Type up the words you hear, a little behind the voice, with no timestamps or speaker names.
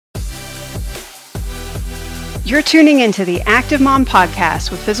You're tuning into the Active Mom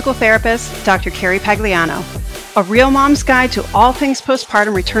Podcast with physical therapist, Dr. Carrie Pagliano, a real mom's guide to all things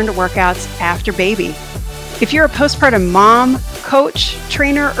postpartum return to workouts after baby. If you're a postpartum mom, coach,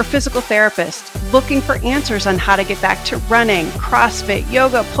 trainer, or physical therapist looking for answers on how to get back to running, CrossFit,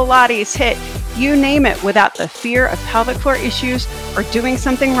 yoga, Pilates, HIIT, you name it, without the fear of pelvic floor issues or doing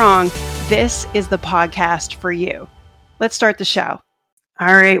something wrong, this is the podcast for you. Let's start the show.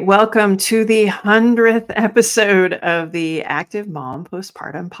 All right, welcome to the 100th episode of the Active Mom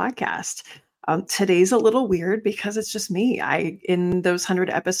Postpartum Podcast. Today's a little weird because it's just me. In those 100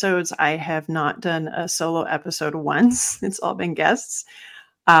 episodes, I have not done a solo episode once. It's all been guests.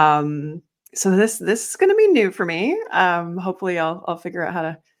 So this is going to be new for me. Hopefully I'll figure out how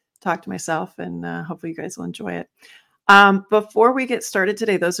to talk to myself, and hopefully you guys will enjoy it. Before we get started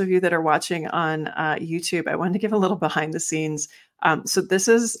today, those of you that are watching on YouTube, I wanted to give a little behind the scenes. So this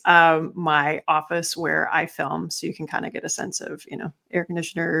is my office where I film, so you can kind of get a sense of, air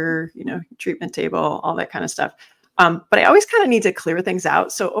conditioner, treatment table, all that kind of stuff. But I always kind of need to clear things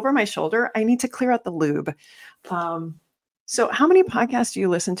out. So over my shoulder, I need to clear out the lube. So how many podcasts do you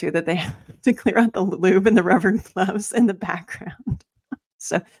listen to that they have to clear out the lube and the rubber gloves in the background?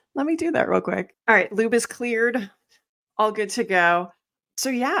 So let me do that real quick. All right, lube is cleared. All good to go. So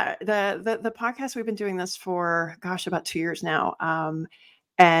yeah, the podcast, we've been doing this for, about 2 years now.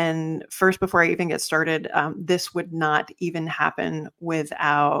 And first, before I even get started, this would not even happen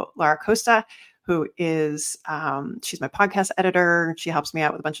without Laura Costa, who is, she's my podcast editor. She helps me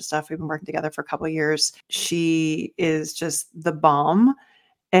out with a bunch of stuff. We've been working together for a couple of years. She is just the bomb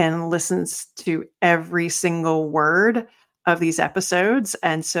and listens to every single word of these episodes.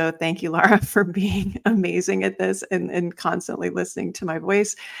 And so thank you, Laura, for being amazing at this and constantly listening to my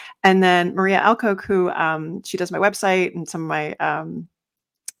voice. And then Maria Alcock, who she does my website and some of my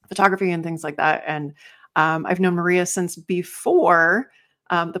photography and things like that. And I've known Maria since before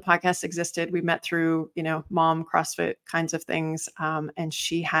the podcast existed. We met through, mom CrossFit kinds of things. And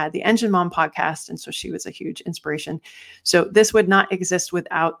she had the Engine Mom podcast. And so she was a huge inspiration. So this would not exist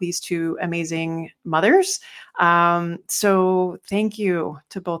without these two amazing mothers. So thank you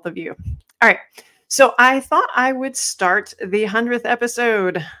to both of you. All right. So I thought I would start the 100th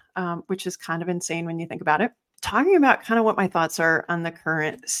episode, which is kind of insane when you think about it, talking about kind of what my thoughts are on the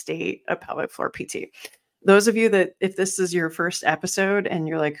current state of pelvic floor PT. Those of you that, if this is your first episode and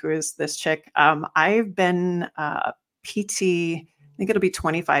you're like, who is this chick? I've been PT, I think it'll be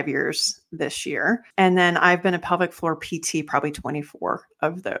 25 years this year. And then I've been a pelvic floor PT, probably 24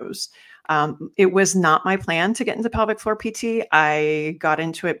 of those. It was not my plan to get into pelvic floor PT. I got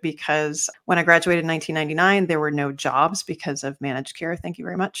into it because when I graduated in 1999, there were no jobs because of managed care. Thank you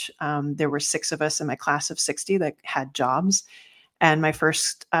very much. There were 6 of us in my class of 60 that had jobs. And my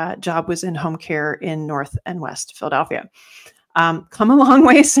first job was in home care in North and West Philadelphia. Come a long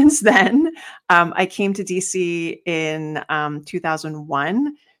way since then. I came to DC in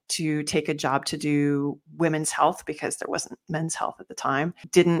 2001 to take a job to do women's health because there wasn't men's health at the time.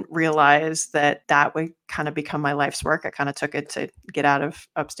 Didn't realize that would kind of become my life's work. I kind of took it to get out of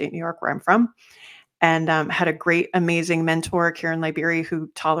upstate New York, where I'm from. And had a great, amazing mentor, Karen Liberie, who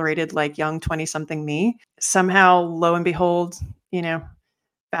tolerated like young 20-something me. Somehow, lo and behold,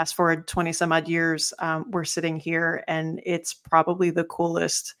 fast forward 20 some odd years, we're sitting here, and it's probably the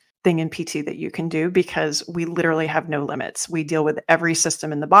coolest thing in PT that you can do because we literally have no limits. We deal with every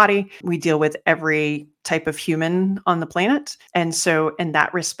system in the body. We deal with every type of human on the planet. And so in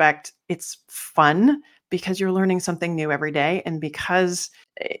that respect, it's fun because you're learning something new every day. And because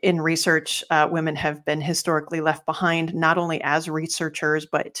in research, women have been historically left behind, not only as researchers,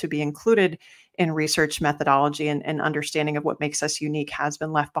 but to be included in research methodology and understanding of what makes us unique has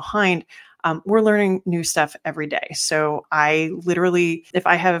been left behind. We're learning new stuff every day. So I literally, if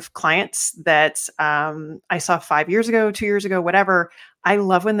I have clients that I saw 5 years ago, 2 years ago, whatever, I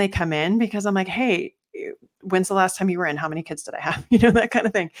love when they come in because I'm like, hey, when's the last time you were in? How many kids did I have? That kind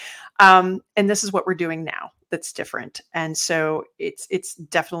of thing. And this is what we're doing now that's different. And so it's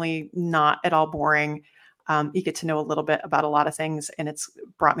definitely not at all boring. You get to know a little bit about a lot of things, and it's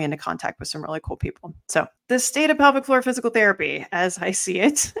brought me into contact with some really cool people. So the state of pelvic floor physical therapy, as I see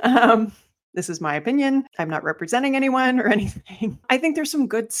it, this is my opinion. I'm not representing anyone or anything. I think there's some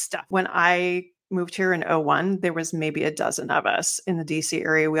good stuff. When I moved here in 2001, there was maybe a dozen of us in the DC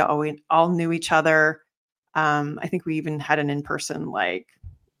area. We all knew each other. I think we even had an in-person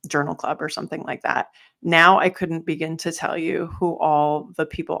journal club or something like that. Now I couldn't begin to tell you who all the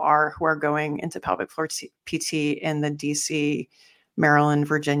people are who are going into pelvic floor PT in the DC Maryland,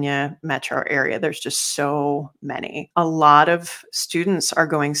 Virginia metro area. There's just so many. A lot of students are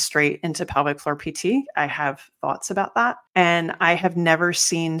going straight into pelvic floor PT. I have thoughts about that. And I have never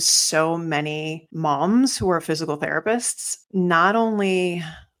seen so many moms who are physical therapists not only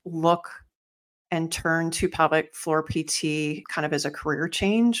look and turn to pelvic floor PT kind of as a career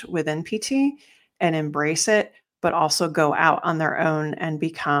change within PT and embrace it, but also go out on their own and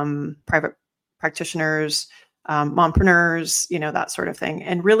become private practitioners, mompreneurs, that sort of thing.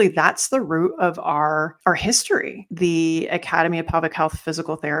 And really that's the root of our history. The Academy of Pelvic Health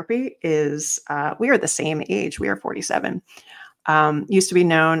Physical Therapy is, we are the same age. We are 47. Used to be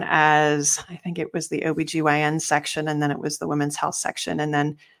known as, I think it was the OBGYN section, and then it was the women's health section. And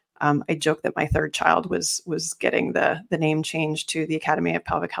then I joke that my third child was getting the name changed to the Academy of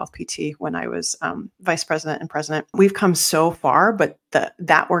Pelvic Health PT when I was vice president and president. We've come so far, but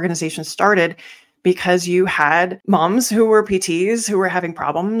that organization started because you had moms who were PTs who were having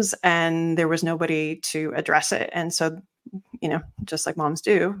problems and there was nobody to address it. And so, just like moms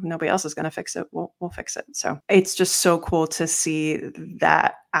do, nobody else is going to fix it. We'll fix it. So it's just so cool to see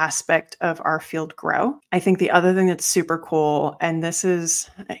that aspect of our field grow. I think the other thing that's super cool, and this is,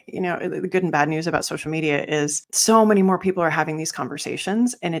 the good and bad news about social media, is so many more people are having these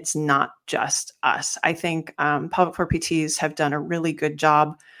conversations and it's not just us. I think pelvic floor PTs have done a really good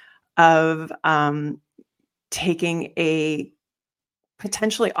job of taking a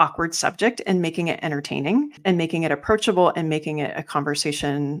potentially awkward subject and making it entertaining and making it approachable and making it a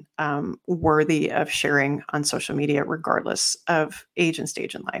conversation worthy of sharing on social media, regardless of age and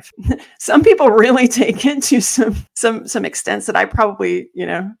stage in life. Some people really take it to some extents that I probably,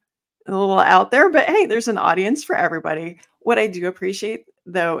 a little out there, but hey, there's an audience for everybody. What I do appreciate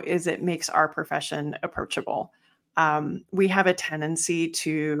though, is it makes our profession approachable. We have a tendency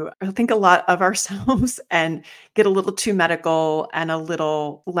to think a lot of ourselves and get a little too medical and a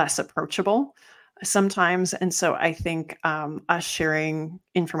little less approachable sometimes. And so I think us sharing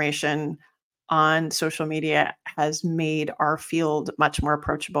information on social media has made our field much more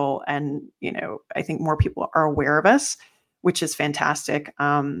approachable. And, I think more people are aware of us, which is fantastic.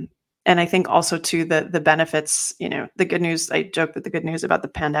 And I think also too, the benefits, the good news, I joke that the good news about the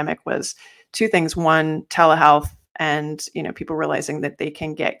pandemic was two things. One, telehealth. And, people realizing that they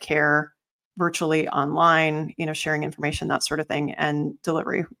can get care virtually online, sharing information, that sort of thing, and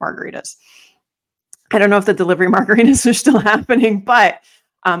delivery margaritas. I don't know if the delivery margaritas are still happening, but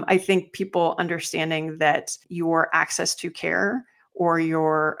I think people understanding that your access to care or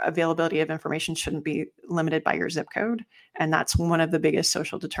your availability of information shouldn't be limited by your zip code. And that's one of the biggest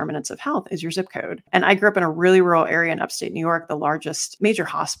social determinants of health is your zip code. And I grew up in a really rural area in upstate New York. The largest major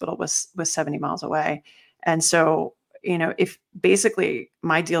hospital was 70 miles away. And so, if basically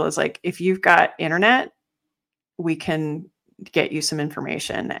my deal is like, if you've got internet, we can get you some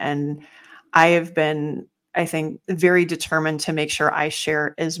information. And I have been, I think, very determined to make sure I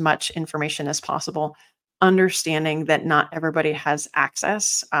share as much information as possible, understanding that not everybody has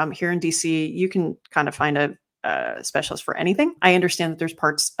access. Here in DC, you can kind of find a specialist for anything. I understand that there's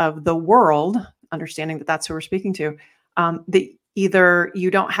parts of the world, understanding that that's who we're speaking to, that either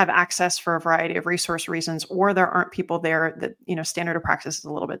you don't have access for a variety of resource reasons, or there aren't people there that, standard of practice is a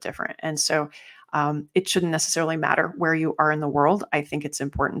little bit different. And so it shouldn't necessarily matter where you are in the world. I think it's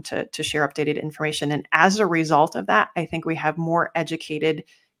important to share updated information. And as a result of that, I think we have more educated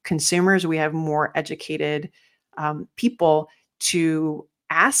consumers. We have more educated people to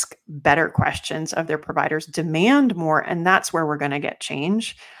ask better questions of their providers, demand more, and that's where we're going to get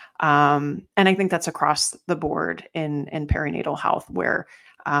change. And I think that's across the board in perinatal health, where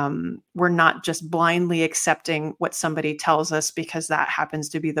we're not just blindly accepting what somebody tells us because that happens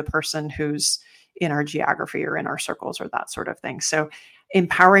to be the person who's in our geography or in our circles or that sort of thing. So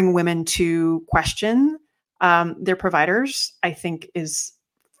empowering women to question their providers, I think, is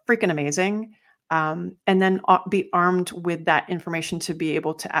freaking amazing. And then be armed with that information to be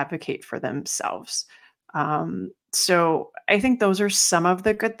able to advocate for themselves. So I think those are some of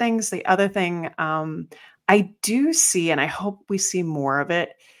the good things. The other thing I do see, and I hope we see more of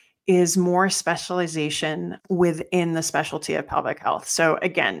it, is more specialization within the specialty of pelvic health. So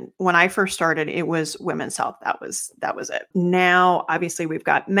again, when I first started, it was women's health. That was it. Now, obviously, we've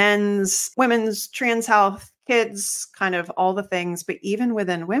got men's, women's, trans health, kids, kind of all the things. But even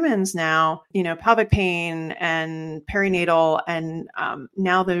within women's now, pelvic pain and perinatal, and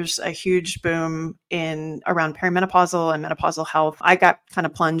now there's a huge boom around perimenopausal and menopausal health. I got kind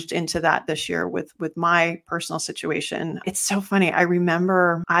of plunged into that this year with my personal situation. It's so funny. I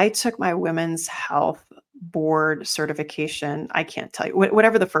remember I took my women's health board certification. I can't tell you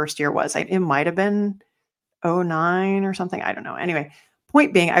whatever the first year was. It might have been 09 or something. I don't know. Anyway,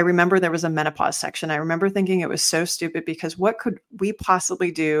 point being, I remember there was a menopause section. I remember thinking it was so stupid because what could we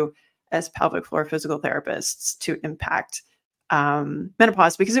possibly do as pelvic floor physical therapists to impact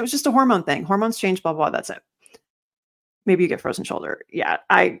menopause? Because it was just a hormone thing. Hormones change, blah, blah, that's it. Maybe you get frozen shoulder. Yeah,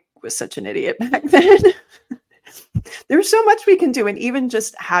 I was such an idiot back then. There's so much we can do. And even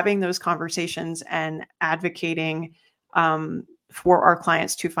just having those conversations and advocating for our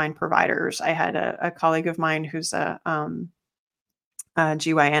clients to find providers. I had a colleague of mine who's a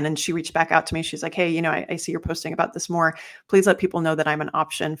GYN, and she reached back out to me. She's like, hey, I see you're posting about this more. Please let people know that I'm an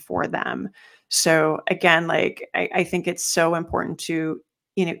option for them. So again, like, I think it's so important to,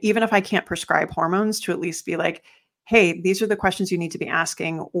 even if I can't prescribe hormones, to at least be like, hey, these are the questions you need to be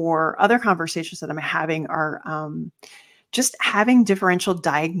asking, or other conversations that I'm having are just having differential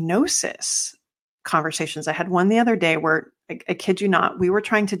diagnosis conversations. I had one the other day where, I kid you not, we were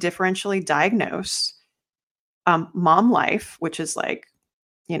trying to differentially diagnose mom life, which is like,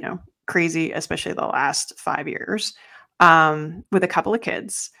 crazy, especially the last 5 years, with a couple of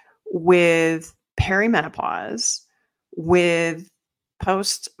kids, with perimenopause, with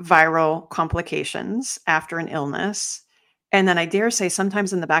post-viral complications after an illness. And then I dare say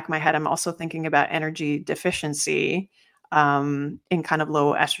sometimes in the back of my head, I'm also thinking about energy deficiency in kind of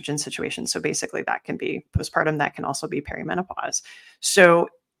low estrogen situations. So basically that can be postpartum, that can also be perimenopause. So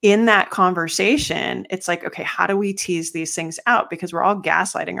in that conversation, it's like, okay, how do we tease these things out? Because we're all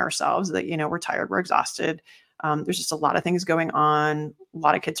gaslighting ourselves that, we're tired, we're exhausted. There's just a lot of things going on. A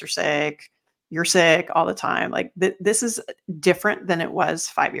lot of kids are sick. You're sick all the time. Like this is different than it was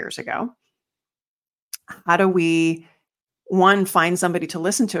 5 years ago. How do we, one, find somebody to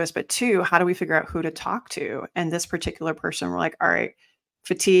listen to us, but two, how do we figure out who to talk to? And this particular person, we're like, all right,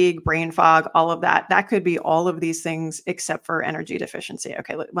 fatigue, brain fog, all of that could be all of these things except for energy deficiency.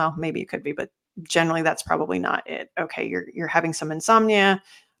 Okay, well, maybe it could be, but generally that's probably not it. Okay, you're having some insomnia,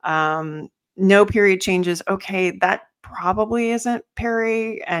 no period changes. Okay, that probably isn't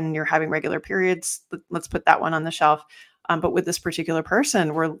peri, and you're having regular periods. Let's put that one on the shelf. But with this particular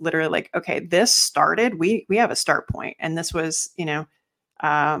person, we're literally like, okay, this started, we have a start point. And this was,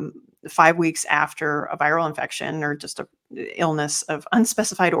 5 weeks after a viral infection or just a illness of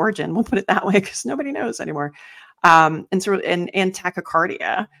unspecified origin. We'll put it that way because nobody knows anymore. And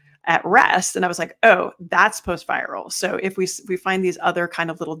tachycardia at rest. And I was like, oh, that's post-viral. So if we find these other kind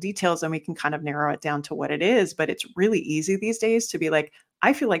of little details, then we can kind of narrow it down to what it is. But it's really easy these days to be like,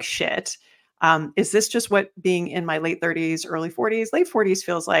 I feel like shit. Is this just what being in my late 30s, early 40s, late 40s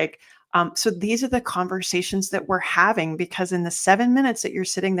feels like? So these are the conversations that we're having, because in the 7 minutes that you're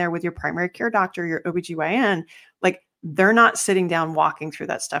sitting there with your primary care doctor, your OBGYN, like they're not sitting down walking through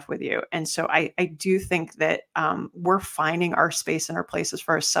that stuff with you. And so I do think that we're finding our space and our place as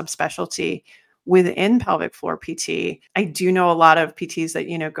far as subspecialty within pelvic floor PT. I do know a lot of PTs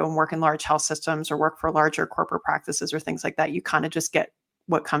that, go and work in large health systems or work for larger corporate practices or things like that. You kind of just get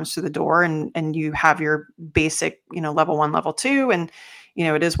what comes through the door, and you have your basic, level 1, level 2, and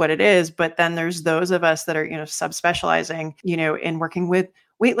it is what it is. But then there's those of us that are, subspecializing, in working with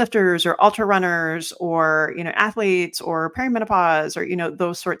weightlifters or ultra runners or, athletes or perimenopause or,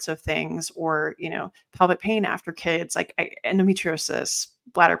 those sorts of things, or, pelvic pain after kids, like endometriosis,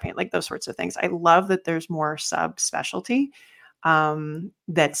 bladder pain, like those sorts of things. I love that there's more subspecialty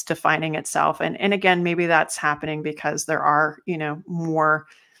that's defining itself. And again, maybe that's happening because there are, more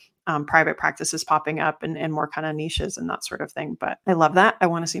private practices popping up and more kind of niches and that sort of thing. But I love that. I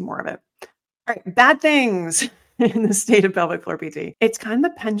want to see more of it. All right. Bad things in the state of pelvic floor PT. It's kind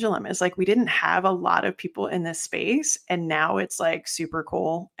of the pendulum. It's like we didn't have a lot of people in this space, and now it's like super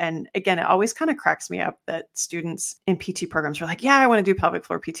cool. And again, it always kind of cracks me up that students in PT programs are like, yeah, I want to do pelvic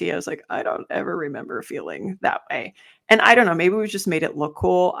floor PT. I was like, I don't ever remember feeling that way. And I don't know, maybe we just made it look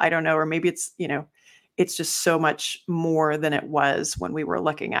cool. I don't know. Or maybe it's, it's just so much more than it was when we were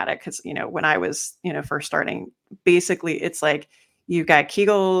looking at it. Cause, when I was, first starting, basically it's like, you've got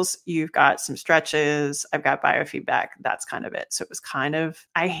Kegels, you've got some stretches, I've got biofeedback. That's kind of it. So it was kind of,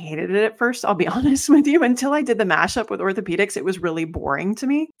 I hated it at first. I'll be honest with you. Until I did the mashup with orthopedics, it was really boring to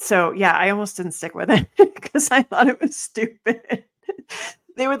me. So yeah, I almost didn't stick with it because I thought it was stupid.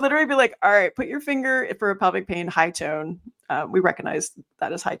 They would literally be like, all right, put your finger for a pelvic pain, high tone. We recognize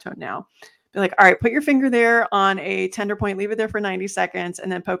that as high tone now. Be like, all right, put your finger there on a tender point, leave it there for 90 seconds, and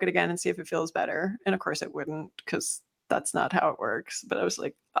then poke it again and see if it feels better. And of course it wouldn't, because that's not how it works. But I was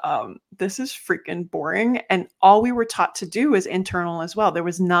like, this is freaking boring. And all we were taught to do is internal as well. There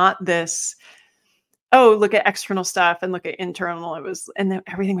was not this, oh, look at external stuff and look at internal. It was, and then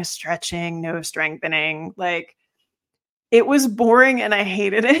everything was stretching, no strengthening. Like, it was boring and I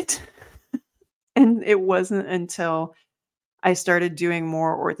hated it. And it wasn't until I started doing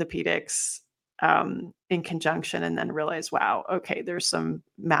more orthopedics in conjunction and then realized, wow, okay, there's some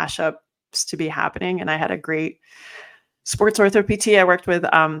mashups to be happening. And I had a great sports ortho PT I worked with,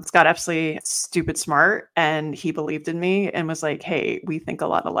 Scott Epsley, stupid smart, and he believed in me and was like, "Hey, we think a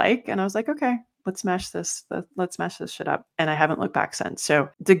lot alike." And I was like, "Okay, let's smash this shit up." And I haven't looked back since. So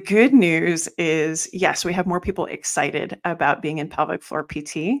the good news is, yes, we have more people excited about being in pelvic floor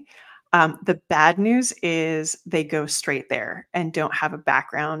PT. The bad news is they go straight there and don't have a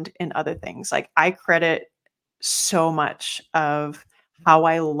background in other things. Like I credit so much of how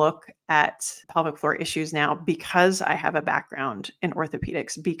I look at pelvic floor issues now because I have a background in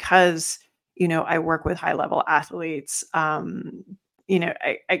orthopedics, because, I work with high level athletes. Some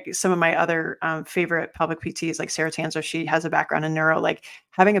of my other favorite pelvic PTs, like Sarah Tanzer, she has a background in neuro. Like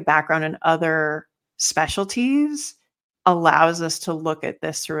having a background in other specialties allows us to look at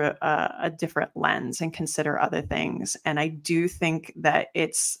this through a different lens and consider other things. And I do think that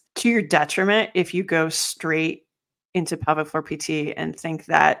it's to your detriment if you go straight into pelvic floor PT and think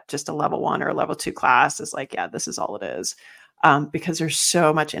that just a level 1 or a level 2 class is like, yeah, this is all it is. Because there's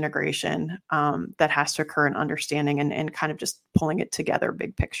so much integration that has to occur in understanding and kind of just pulling it together,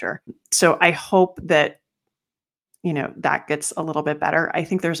 big picture. So I hope that, that gets a little bit better. I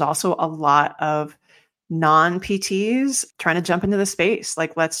think there's also a lot of non-PTs trying to jump into the space.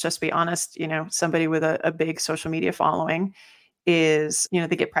 Like, let's just be honest, somebody with a big social media following is, they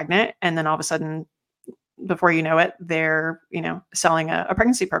get pregnant and then all of a sudden, before you know it, they're, selling a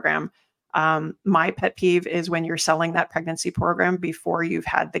pregnancy program. My pet peeve is when you're selling that pregnancy program before you've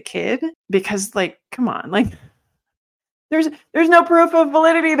had the kid, because like, come on, like there's no proof of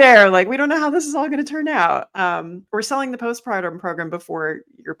validity there. Like, we don't know how this is all going to turn out. We're selling the postpartum program before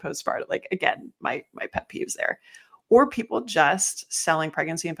you're postpartum. Like, again, my pet peeves there. Or people just selling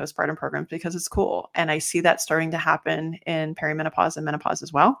pregnancy and postpartum programs because it's cool. And I see that starting to happen in perimenopause and menopause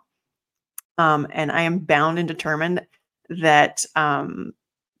as well. And I am bound and determined that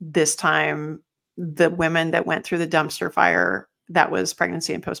this time, the women that went through the dumpster fire that was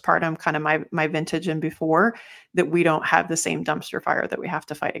pregnancy and postpartum, kind of my vintage and before, that we don't have the same dumpster fire that we have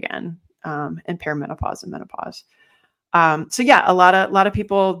to fight again in perimenopause and menopause. So yeah, a lot of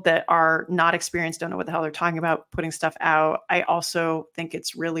people that are not experienced don't know what the hell they're talking about putting stuff out. I also think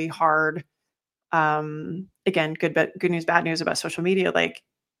it's really hard. Again, good news, bad news about social media. Like,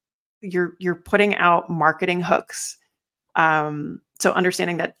 you're putting out marketing hooks. So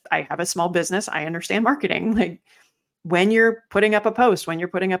understanding that I have a small business, I understand marketing. Like, when you're putting up a post, when you're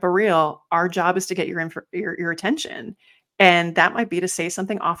putting up a reel, our job is to get your attention. And that might be to say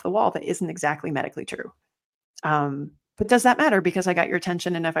something off the wall that isn't exactly medically true. But does that matter? Because I got your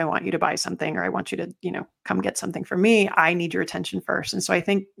attention. And if I want you to buy something, or I want you to, come get something from me, I need your attention first. And so I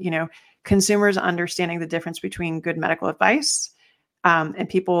think, consumers understanding the difference between good medical advice and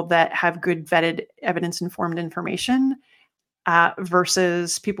people that have good vetted evidence-informed information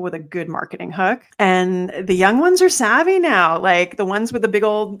versus people with a good marketing hook. And the young ones are savvy now, like the ones with the big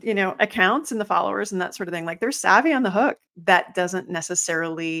old, accounts and the followers and that sort of thing. Like, they're savvy on the hook. That doesn't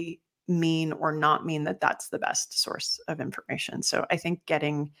necessarily mean or not mean that that's the best source of information. So I think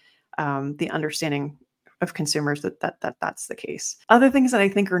getting the understanding of consumers that's the case. Other things that I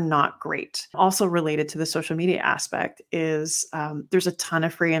think are not great, also related to the social media aspect, is there's a ton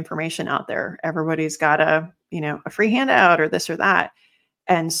of free information out there. Everybody's got a free handout or this or that.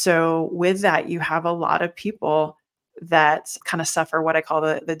 And so with that, you have a lot of people that kind of suffer what I call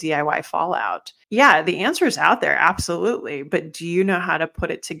the DIY fallout. Yeah, the answer is out there. Absolutely. But do you know how to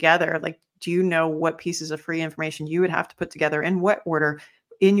put it together? Like, do you know what pieces of free information you would have to put together in what order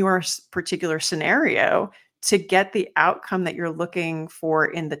in your particular scenario to get the outcome that you're looking for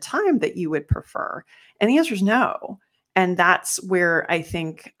in the time that you would prefer? And the answer is no. And that's where I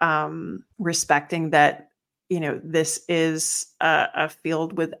think respecting that, this is a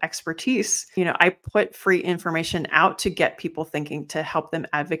field with expertise. I put free information out to get people thinking, to help them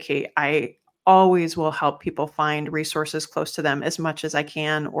advocate. I always will help people find resources close to them as much as I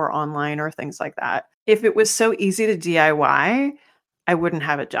can, or online or things like that. If it was so easy to DIY, I wouldn't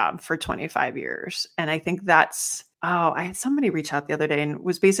have a job for 25 years. And I think that's, I had somebody reach out the other day and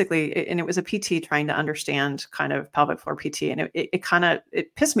was basically, and it was a PT trying to understand kind of pelvic floor PT. And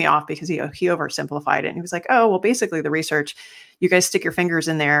it pissed me off because he oversimplified it. And he was like, oh, well, basically the research, you guys stick your fingers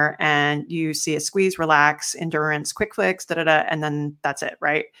in there and you see a squeeze, relax, endurance, quick flicks, and then that's it.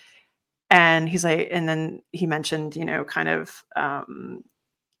 Right. And he's like, and then he mentioned, kind of,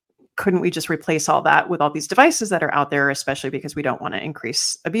 couldn't we just replace all that with all these devices that are out there, especially because we don't want to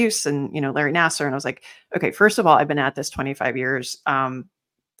increase abuse and, Larry Nassar. And I was like, okay, first of all, I've been at this 25 years.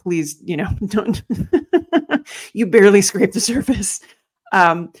 please, don't, you barely scrape the surface.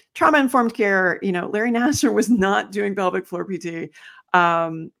 Trauma-informed care, Larry Nassar was not doing pelvic floor PT.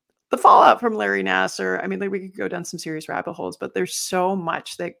 The fallout from Larry Nassar, I mean, like we could go down some serious rabbit holes, but there's so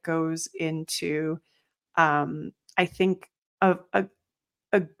much that goes into, I think, a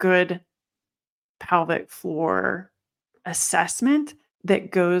good pelvic floor assessment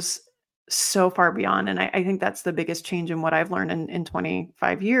that goes so far beyond. And I think that's the biggest change in what I've learned in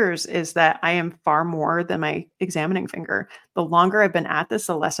 25 years is that I am far more than my examining finger. The longer I've been at this,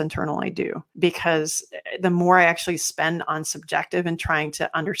 the less internal I do, because the more I actually spend on subjective and trying to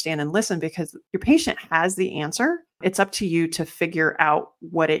understand and listen, because your patient has the answer. It's up to you to figure out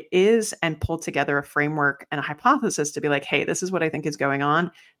what it is and pull together a framework and a hypothesis to be like, hey, this is what I think is going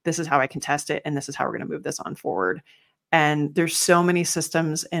on. This is how I can test it. And this is how we're going to move this on forward. And there's so many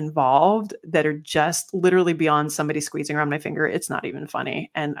systems involved that are just literally beyond somebody squeezing around my finger. It's not even funny.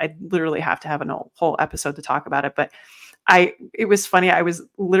 And I literally have to have a whole episode to talk about it. But it was funny. I was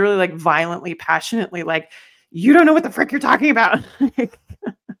literally like violently, passionately like, you don't know what the frick you're talking about.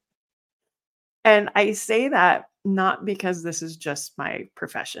 And I say that not because this is just my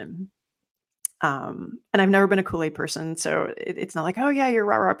profession. And I've never been a Kool-Aid person. So it's not like, oh yeah, you're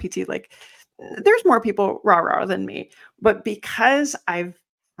rah-rah PT. Like, there's more people rah-rah than me, but because I've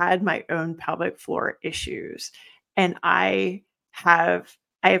had my own pelvic floor issues and I've had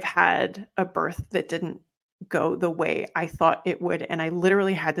a birth that didn't go the way I thought it would. And I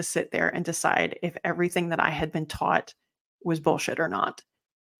literally had to sit there and decide if everything that I had been taught was bullshit or not.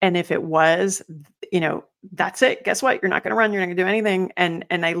 And if it was, that's it. Guess what? You're not going to run. You're not going to do anything. And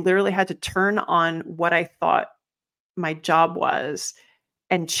I literally had to turn on what I thought my job was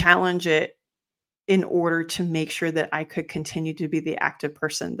and challenge it in order to make sure that I could continue to be the active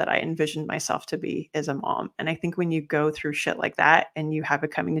person that I envisioned myself to be as a mom. And I think when you go through shit like that and you have a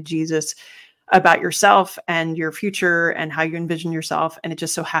coming to Jesus about yourself and your future and how you envision yourself, and it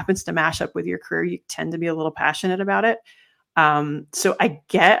just so happens to mash up with your career, you tend to be a little passionate about it. So I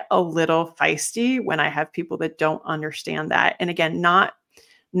get a little feisty when I have people that don't understand that. And again, not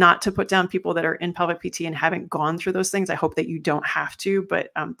to put down people that are in pelvic PT and haven't gone through those things. I hope that you don't have to,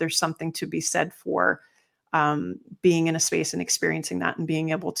 but there's something to be said for being in a space and experiencing that and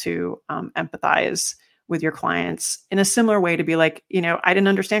being able to empathize with your clients in a similar way to be like, I didn't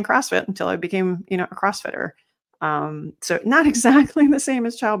understand CrossFit until I became, a CrossFitter. So not exactly the same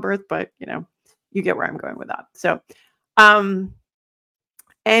as childbirth, but you get where I'm going with that. So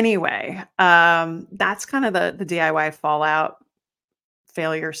anyway, that's kind of the DIY fallout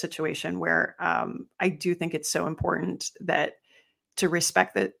failure situation where I do think it's so important that to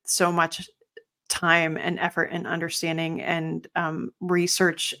respect that so much time and effort and understanding and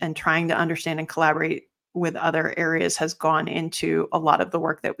research and trying to understand and collaborate with other areas has gone into a lot of the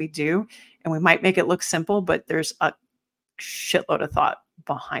work that we do. And we might make it look simple, but there's a shitload of thought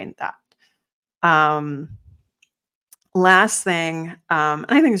behind that. Last thing, and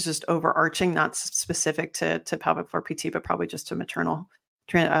I think it's just overarching, not specific to pelvic floor PT, but probably just to maternal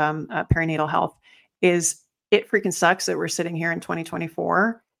perinatal health, is it freaking sucks that we're sitting here in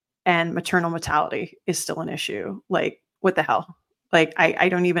 2024 and maternal mortality is still an issue. Like, what the hell? Like, I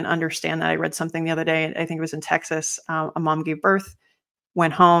don't even understand that. I read something the other day, I think it was in Texas. A mom gave birth,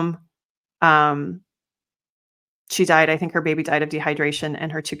 went home. She died. I think her baby died of dehydration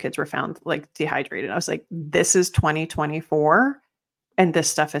and her two kids were found like dehydrated. I was like, this is 2024 and this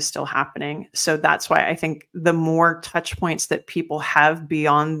stuff is still happening. So that's why I think the more touch points that people have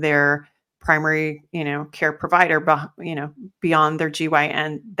beyond their primary, care provider, beyond their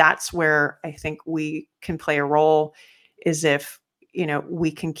GYN, that's where I think we can play a role, is if,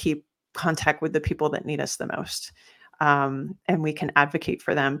 we can keep contact with the people that need us the most. And we can advocate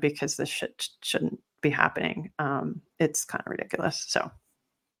for them, because this shit shouldn't be happening. It's kind of ridiculous. So, all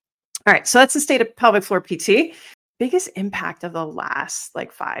right. So that's the state of pelvic floor PT. Biggest impact of the last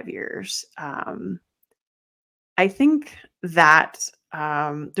 5 years. I think that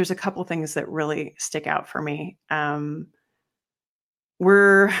there's a couple things that really stick out for me.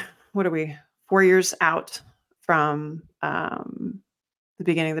 What are we, 4 years out from the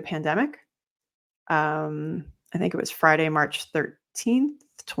beginning of the pandemic? I think it was Friday, March 13th,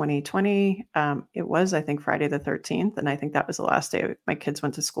 2020. It was, I think, Friday the 13th. And I think that was the last day my kids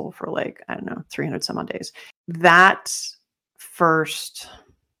went to school for 300 some odd days. That first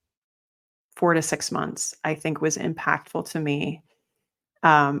 4 to 6 months, I think, was impactful to me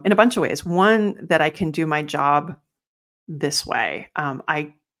in a bunch of ways. One, that I can do my job this way.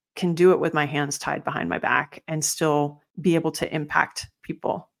 I can do it with my hands tied behind my back and still be able to impact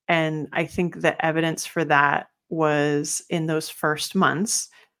people. And I think the evidence for that was in those first months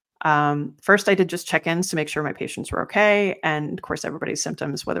First, I did just check-ins to make sure my patients were okay. And of course, everybody's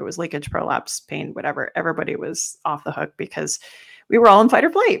symptoms, whether it was leakage, prolapse, pain, whatever, everybody was off the hook because we were all in fight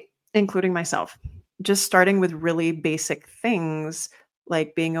or flight, including myself. Just starting with really basic things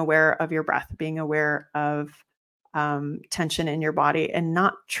like being aware of your breath, being aware of tension in your body, and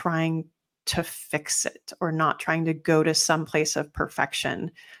not trying to fix it or not trying to go to some place of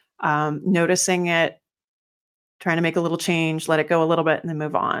perfection. Noticing it, trying to make a little change, let it go a little bit, and then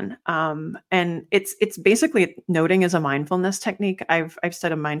move on. And it's basically noting as a mindfulness technique. I've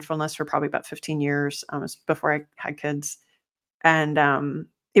studied mindfulness for probably about 15 years before I had kids, and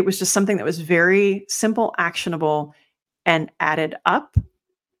it was just something that was very simple, actionable, and added up.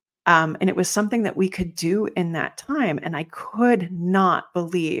 And it was something that we could do in that time. And I could not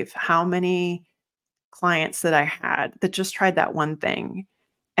believe how many clients that I had that just tried that one thing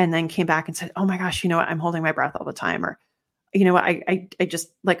and then came back and said, "Oh my gosh, you know what? I'm holding my breath all the time." Or, you know what? I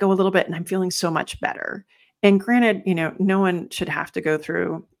just let go a little bit and I'm feeling so much better. And granted, no one should have to go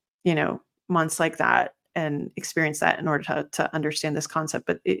through, months like that and experience that in order to understand this concept.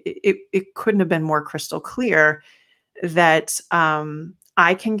 But it couldn't have been more crystal clear that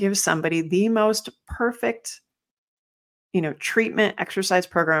I can give somebody the most perfect, treatment exercise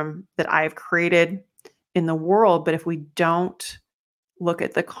program that I've created in the world. But if we don't look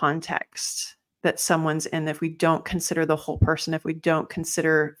at the context that someone's in, if we don't consider the whole person, if we don't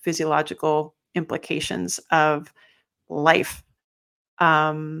consider physiological implications of life,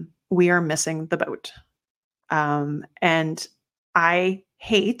 we are missing the boat. And I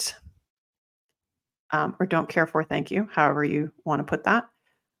hate or don't care for, thank you, however you want to put that,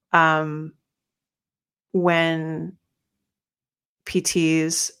 when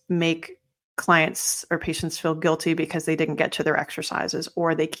PTs make clients or patients feel guilty because they didn't get to their exercises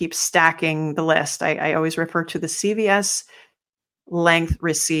or they keep stacking the list. I always refer to the CVS length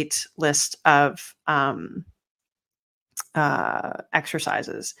receipt list of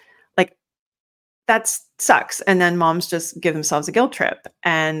exercises. Like, that sucks. And then moms just give themselves a guilt trip.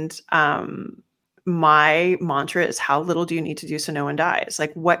 And my mantra is, how little do you need to do so no one dies?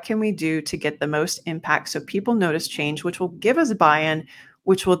 Like, what can we do to get the most impact so people notice change, which will give us buy-in,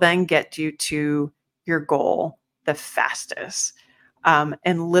 which will then get you to your goal the fastest.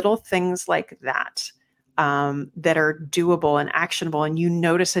 And little things like that, that are doable and actionable, and you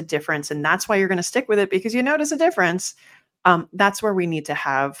notice a difference. And that's why you're going to stick with it, because you notice a difference. That's where we need to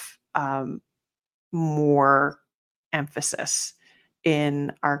have more emphasis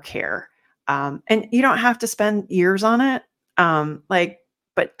in our care. And you don't have to spend years on it.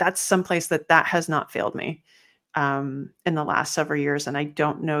 But that's someplace that has not failed me in the last several years. And I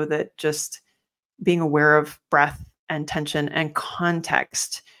don't know that just being aware of breath and tension and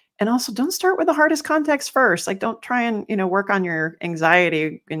context, and also don't start with the hardest context first. Like, don't try and, work on your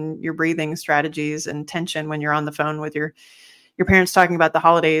anxiety and your breathing strategies and tension when you're on the phone with your parents talking about the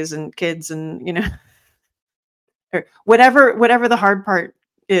holidays and kids and, or whatever the hard part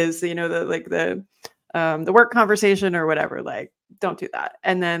is, the work conversation or whatever. Like, don't do that.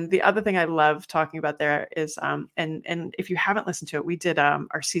 And then the other thing I love talking about there is, and if you haven't listened to it, we did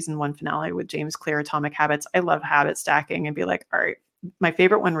our season 1 finale with James Clear, Atomic Habits. I love habit stacking and be like, all right, my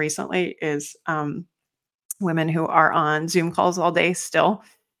favorite one recently is women who are on Zoom calls all day still,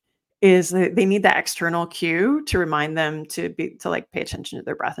 is they need that external cue to remind them to pay attention to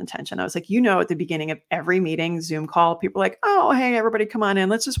their breath and tension. I was like, at the beginning of every meeting, Zoom call, people are like, "Oh, hey, everybody come on in.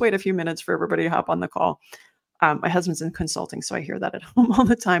 Let's just wait a few minutes for everybody to hop on the call." My husband's in consulting, so I hear that at home all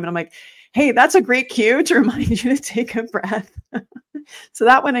the time. And I'm like, hey, that's a great cue to remind you to take a breath. So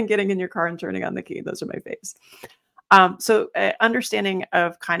that one and getting in your car and turning on the key, those are my faves. So understanding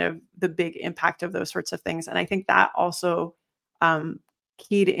of kind of the big impact of those sorts of things. And I think that also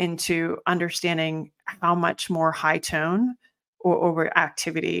keyed into understanding how much more high tone or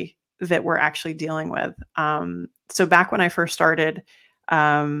overactivity that we're actually dealing with. So back when I first started,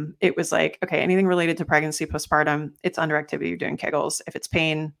 it was like, okay, anything related to pregnancy, postpartum, it's underactivity, you're doing Kegels. If it's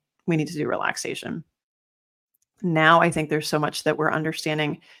pain, we need to do relaxation. Now I think there's so much that we're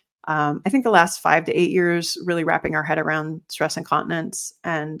understanding. I think the last 5 to 8 years, really wrapping our head around stress incontinence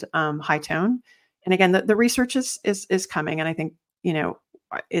and high tone. And again, the research is coming. And I think,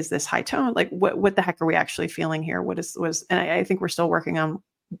 is this high tone? Like, what the heck are we actually feeling here? And I think we're still working on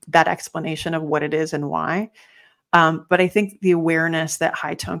that explanation of what it is and why. But I think the awareness that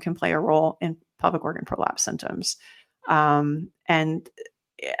high tone can play a role in pelvic organ prolapse symptoms. And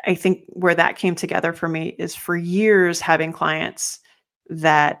I think where that came together for me is, for years, having clients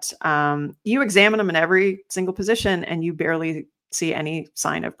that you examine them in every single position and you barely see any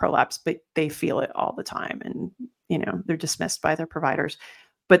sign of prolapse, but they feel it all the time. And, they're dismissed by their providers.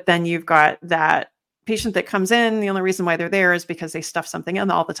 But then you've got that patient that comes in, the only reason why they're there is because they stuff something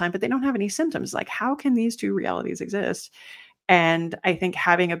in all the time, but they don't have any symptoms. Like, how can these two realities exist? And I think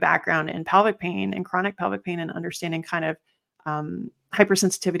having a background in pelvic pain and chronic pelvic pain and understanding kind of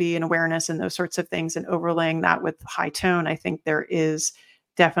hypersensitivity and awareness and those sorts of things and overlaying that with high tone, I think there is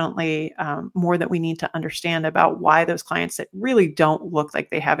definitely more that we need to understand about why those clients that really don't look like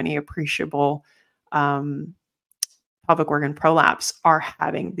they have any appreciable pelvic organ prolapse are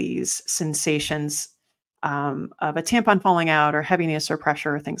having these sensations of a tampon falling out or heaviness or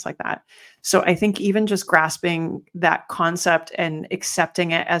pressure or things like that. So I think even just grasping that concept and accepting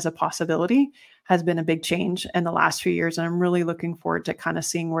it as a possibility has been a big change in the last few years. And I'm really looking forward to kind of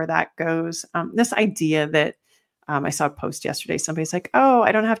seeing where that goes. This idea that I saw a post yesterday, somebody's like, oh,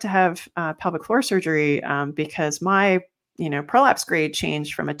 I don't have to have pelvic floor surgery because my prolapse grade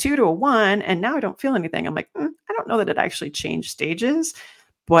changed from a 2 to a 1, and now I don't feel anything. I'm like, I don't know that it actually changed stages,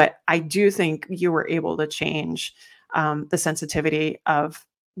 but I do think you were able to change the sensitivity of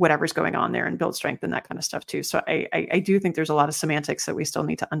whatever's going on there and build strength and that kind of stuff too. So I do think there's a lot of semantics that we still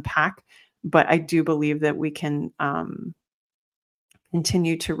need to unpack, but I do believe that we can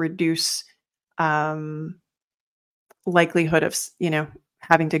continue to reduce likelihood of,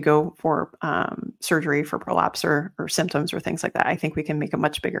 having to go for surgery for prolapse or symptoms or things like that. I think we can make a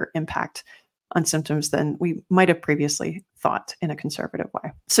much bigger impact on symptoms than we might have previously thought in a conservative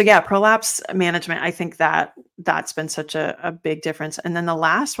way. So yeah, prolapse management, I think that's been such a big difference. And then the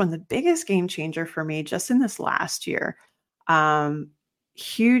last one, the biggest game changer for me just in this last year,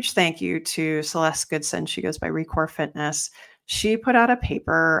 huge thank you to Celeste Goodson. She goes by Recore Fitness. She put out a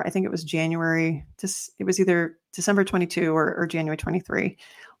paper, I think it was it was either December 22 or January 23,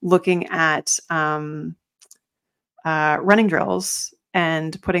 looking at running drills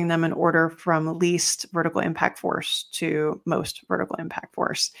and putting them in order from least vertical impact force to most vertical impact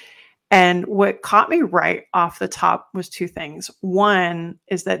force. And what caught me right off the top was two things. One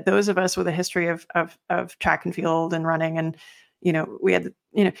is that those of us with a history of track and field and running, and we had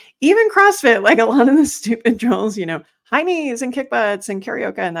even CrossFit, like a lot of the stupid drills, high knees and kick butts and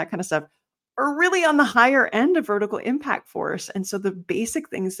karaoke and that kind of stuff, are really on the higher end of vertical impact force. And so the basic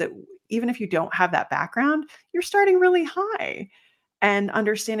things that, even if you don't have that background, you're starting really high. And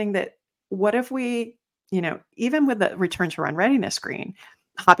understanding that, what if we, even with the return to run readiness screen,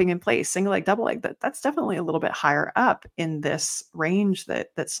 hopping in place, single leg, double leg, that's definitely a little bit higher up in this range that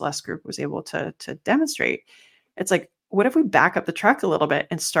Celeste Group was able to demonstrate. It's like, what if we back up the truck a little bit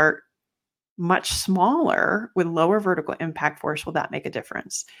and start much smaller with lower vertical impact force? Will that make a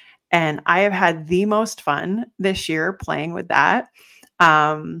difference? And I have had the most fun this year playing with that.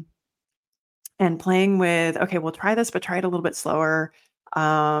 And playing with, okay, we'll try this, but try it a little bit slower.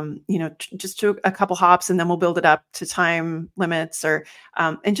 Just do a couple hops and then we'll build it up to time limits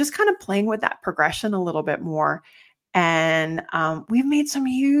and just kind of playing with that progression a little bit more. And we've made some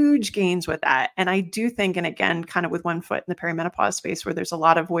huge gains with that. And I do think, and again, kind of with one foot in the perimenopause space where there's a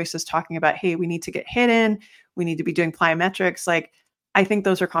lot of voices talking about, hey, we need to get hit in, we need to be doing plyometrics. Like, I think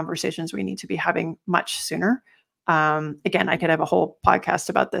those are conversations we need to be having much sooner. Again, I could have a whole podcast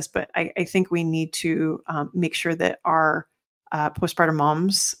about this, but I think we need to make sure that our postpartum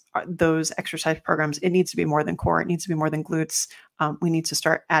moms, those exercise programs, it needs to be more than core. It needs to be more than glutes. We need to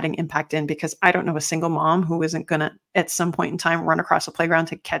start adding impact in, because I don't know a single mom who isn't going to, at some point in time, run across a playground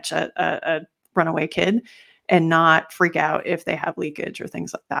to catch a runaway kid and not freak out if they have leakage or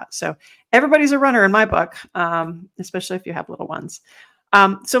things like that. So everybody's a runner in my book, especially if you have little ones.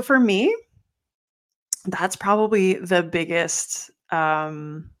 So for me, that's probably the biggest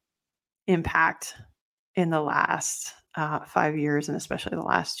impact in the last 5 years, and especially the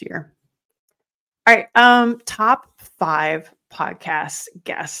last year. All right. Top 5 podcast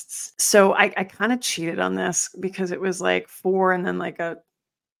guests. So I kind of cheated on this because it was like 4, and then like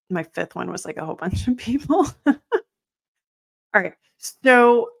my 5th one was like a whole bunch of people. All right.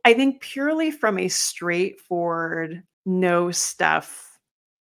 So I think purely from a straightforward, no stuff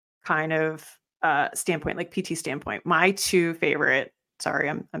kind of standpoint, like PT standpoint, my 2 favorite, sorry,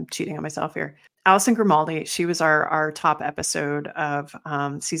 I'm cheating on myself here. Allison Grimaldi, she was our top episode of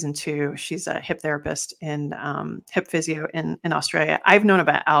season 2. She's a hip therapist in hip physio in Australia. I've known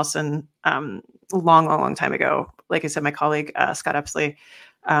about Allison long time ago. Like I said, my colleague, Scott Epsley,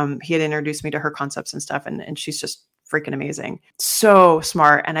 he had introduced me to her concepts and stuff. And she's just freaking amazing. So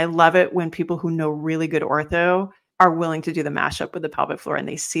smart. And I love it when people who know really good ortho are willing to do the mashup with the pelvic floor and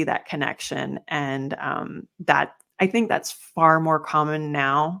they see that connection. And that, I think that's far more common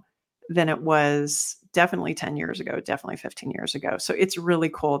now than it was definitely 10 years ago, definitely 15 years ago. So it's really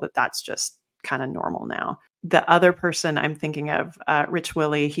cool that that's just kind of normal now. The other person I'm thinking of, Rich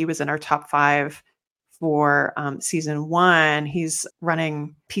Willie, he was in our top 5 for season 1. He's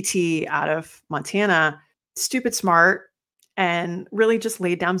running PT out of Montana, stupid smart, and really just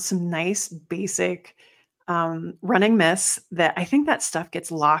laid down some nice basic running myths that I think that stuff gets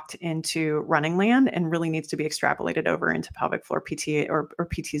locked into running land and really needs to be extrapolated over into pelvic floor PT or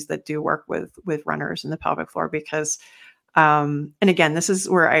PTs that do work with runners in the pelvic floor. Because and again, this is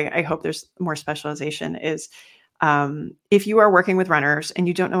where I hope there's more specialization is if you are working with runners and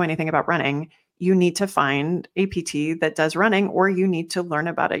you don't know anything about running, you need to find a PT that does running, or you need to learn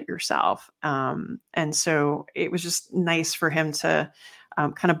about it yourself. And so it was just nice for him to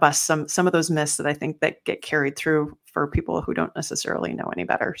kind of bust some of those myths that I think that get carried through for people who don't necessarily know any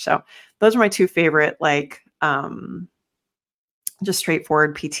better. So those are my 2 favorite, like just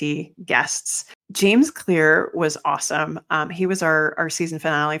straightforward PT guests. James Clear was awesome. He was our season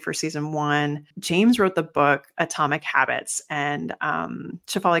finale for season 1. James wrote the book Atomic Habits, and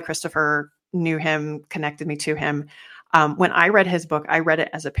Shefali Christopher knew him, connected me to him. When I read his book, I read it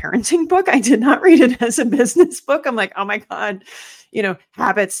as a parenting book. I did not read it as a business book. I'm like, oh my God,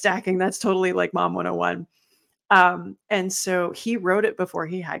 habit stacking. That's totally like Mom 101. And so he wrote it before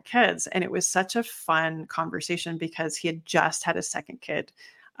he had kids. And it was such a fun conversation because he had just had a second kid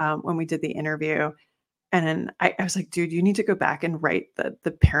when we did the interview. And then I was like, dude, you need to go back and write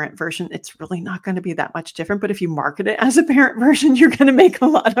the parent version. It's really not going to be that much different. But if you market it as a parent version, you're going to make a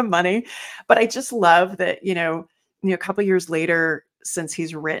lot of money. But I just love that, a couple years later, since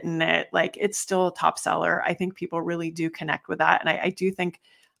he's written it, like it's still a top seller. I think people really do connect with that. And I do think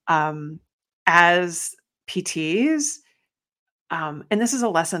as PTs, and this is a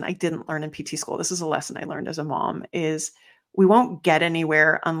lesson I didn't learn in PT school. This is a lesson I learned as a mom is we won't get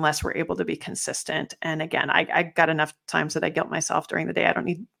anywhere unless we're able to be consistent. And again, I got enough times that I guilt myself during the day. I don't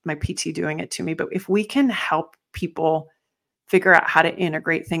need my PT doing it to me, but if we can help people figure out how to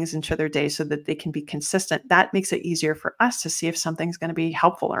integrate things into their day so that they can be consistent, that makes it easier for us to see if something's going to be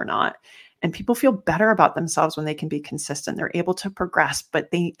helpful or not. And people feel better about themselves when they can be consistent. They're able to progress, but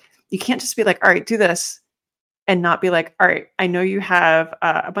you can't just be like, all right, do this, and not be like, all right, I know you have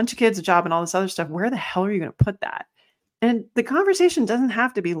a bunch of kids, a job, and all this other stuff. Where the hell are you going to put that? And the conversation doesn't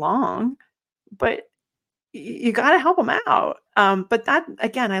have to be long, but you got to help them out. But that,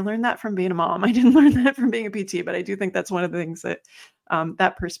 again, I learned that from being a mom. I didn't learn that from being a PT, but I do think that's one of the things that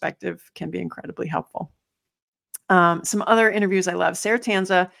that perspective can be incredibly helpful. Some other interviews I love. Sarah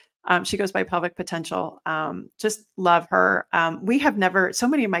Tanza, she goes by Pelvic Potential. Just love her. We have never, so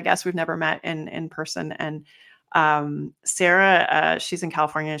many of my guests we've never met in person. And Sarah, she's in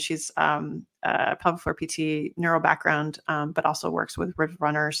California. She's pelvic floor PT, neuro background, but also works with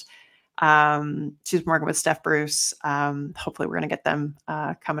runners. She's working with Steph Bruce. Hopefully we're going to get them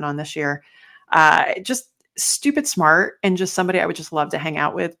coming on this year. Just stupid smart and just somebody I would just love to hang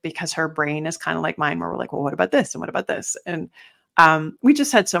out with because her brain is kind of like mine, where we're like, well, what about this? And what about this? And we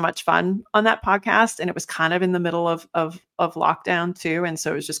just had so much fun on that podcast, and it was kind of in the middle of lockdown too. And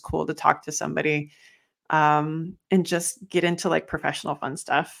so it was just cool to talk to somebody and just get into like professional fun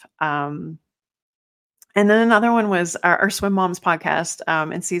stuff. And then another one was our Swim Moms podcast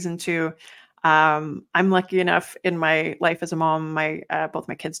in season 2. I'm lucky enough in my life as a mom, both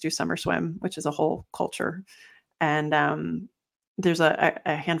my kids do summer swim, which is a whole culture. And there's a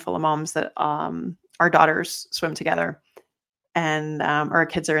handful of moms that our daughters swim together, and our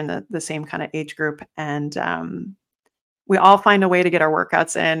kids are in the same kind of age group. And we all find a way to get our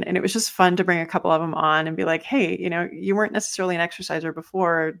workouts in. And it was just fun to bring a couple of them on and be like, hey, you weren't necessarily an exerciser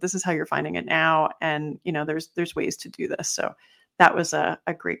before. This is how you're finding it now. And, there's ways to do this. So that was a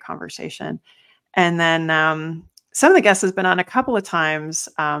great conversation. And then some of the guests has been on a couple of times.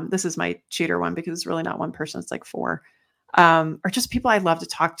 This is my cheater one because it's really not one person. It's like 4. Are just people I love to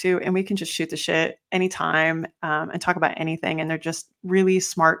talk to, and we can just shoot the shit anytime and talk about anything. And they're just really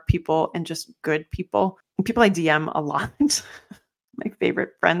smart people and just good people. And people I DM a lot. My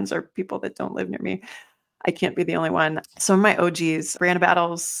favorite friends are people that don't live near me. I can't be the only one. Some of my OGs, Brianna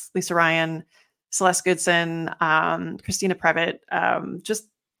Battles, Lisa Ryan, Celeste Goodson, Christina Previtt, just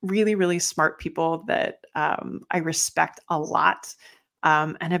really, really smart people that I respect a lot.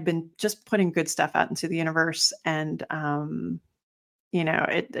 And have been just putting good stuff out into the universe. And,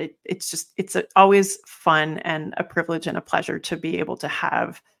 it's always fun and a privilege and a pleasure to be able to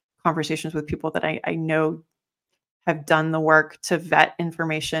have conversations with people that I know have done the work to vet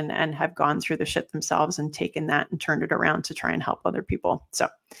information and have gone through the shit themselves and taken that and turned it around to try and help other people. So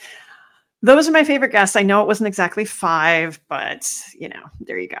those are my favorite guests. I know it wasn't exactly 5, but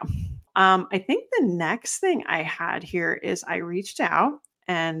there you go. I think the next thing I had here is I reached out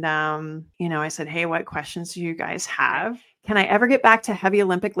And, I said, hey, what questions do you guys have? Can I ever get back to heavy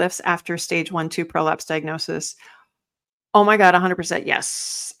Olympic lifts after stage 1-2 prolapse diagnosis? Oh my God, 100%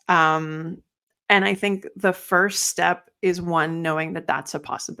 yes. And I think the first step is one, knowing that that's a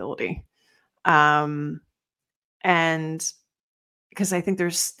possibility. And because I think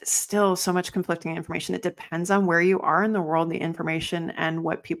there's still so much conflicting information. It depends on where you are in the world, the information and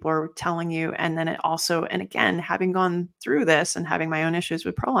what people are telling you. And then it also, and again, having gone through this and having my own issues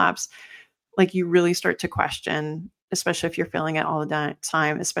with prolapse, like you really start to question, especially if you're feeling it all the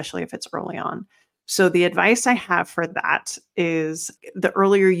time, especially if it's early on. So the advice I have for that is the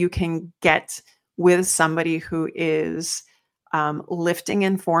earlier you can get with somebody who is lifting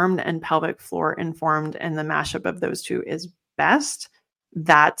informed and pelvic floor informed, and the mashup of those two is best.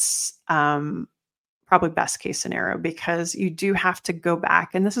 That's probably best case scenario, because you do have to go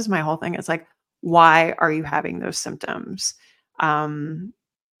back. And this is my whole thing. It's like, why are you having those symptoms?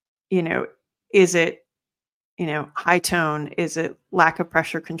 Is it, high tone? Is it lack of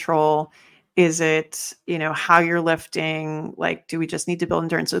pressure control? Is it, how you're lifting? Like, do we just need to build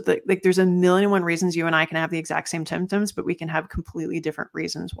endurance? So there's a million and one reasons you and I can have the exact same symptoms, but we can have completely different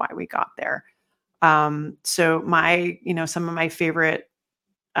reasons why we got there. So some of my favorite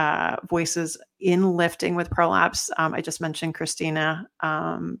voices in lifting with prolapse, I just mentioned Christina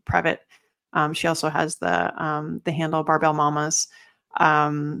Previtt. She also has the handle Barbell Mamas.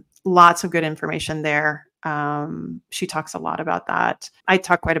 Lots of good information there. She talks a lot about that. I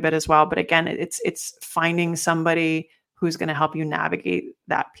talk quite a bit as well, but again, it's finding somebody who's going to help you navigate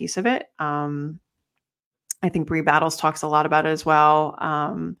that piece of it. I think Bree Battles talks a lot about it as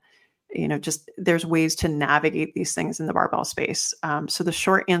well. Just there's ways to navigate these things in the barbell space. So the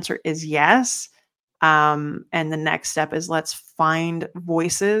short answer is yes. And the next step is let's find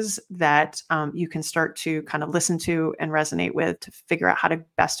voices that you can start to kind of listen to and resonate with to figure out how to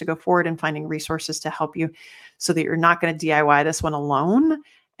best to go forward, and finding resources to help you so that you're not going to DIY this one alone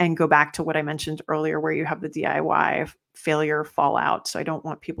and go back to what I mentioned earlier, where you have the DIY failure fallout. So I don't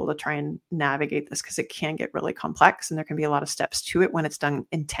want people to try and navigate this, because it can get really complex and there can be a lot of steps to it when it's done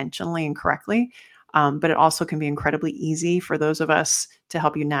intentionally and correctly. But it also can be incredibly easy for those of us to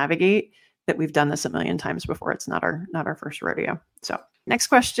help you navigate that we've done this a million times before. It's not our first rodeo. So next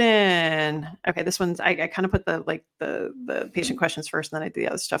question. Okay. This one's, I kind of put the patient questions first, and then I do the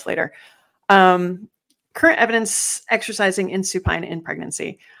other stuff later. Current evidence exercising in supine in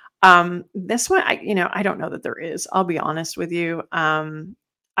pregnancy. This one, I don't know that there is, I'll be honest with you.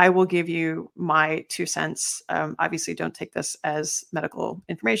 I will give you my 2 cents. Obviously don't take this as medical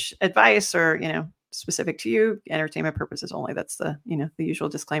information, advice, or, specific to you, entertainment purposes only. That's the usual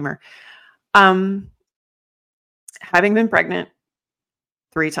disclaimer. Having been pregnant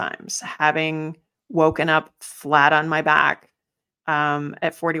 3 times, having woken up flat on my back,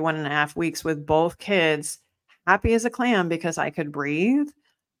 at 41 and a half weeks with both kids, happy as a clam because I could breathe.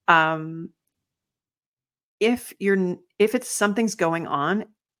 If it's something's going on,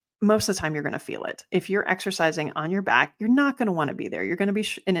 most of the time you're going to feel it. If you're exercising on your back, you're not going to want to be there. You're going to be,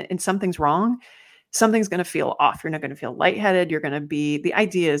 and something's wrong. Something's going to feel off. You're not going to feel lightheaded. You're going to be, the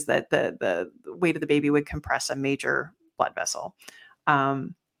idea is that the weight of the baby would compress a major blood vessel.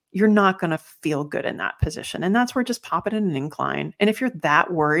 You're not going to feel good in that position. And that's where just pop it in an incline. And if you're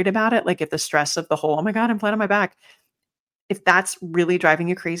that worried about it, like if the stress of the whole, oh my God, I'm flat on my back, if that's really driving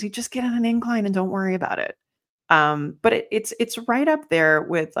you crazy, just get on an incline and don't worry about it. But it's right up there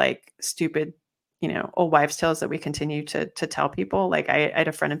with like stupid, old wives' tales that we continue to tell people. Like I had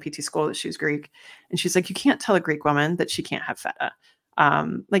a friend in PT school that she was Greek, and she's like, you can't tell a Greek woman that she can't have feta.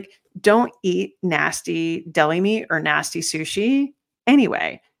 Like don't eat nasty deli meat or nasty sushi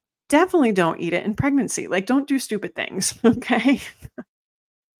anyway. Definitely don't eat it in pregnancy. Like don't do stupid things. Okay.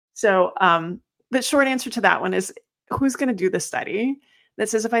 So, the short answer to that one is, who's going to do the study that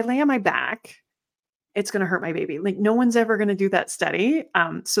says, if I lay on my back, it's going to hurt my baby? Like no one's ever going to do that study.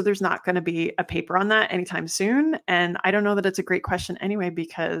 So there's not going to be a paper on that anytime soon. And I don't know that it's a great question anyway,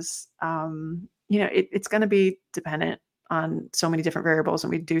 because, it's going to be dependent on so many different variables.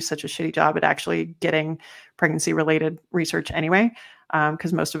 And we do such a shitty job at actually getting pregnancy related research anyway.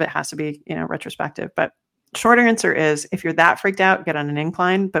 Cause most of it has to be, retrospective. But shorter answer is, if you're that freaked out, get on an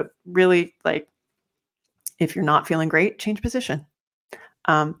incline, but really like, if you're not feeling great, change position.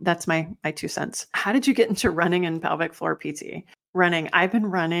 That's my 2 cents. How did you get into running and pelvic floor PT? Running. I've been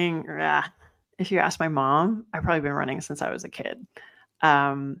running. If you ask my mom, I've probably been running since I was a kid.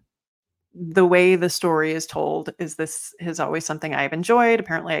 The way the story is told is this is always something I've enjoyed.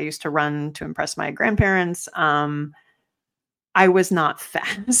 Apparently I used to run to impress my grandparents. I was not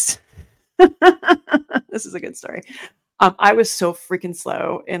fast. This is a good story. I was so freaking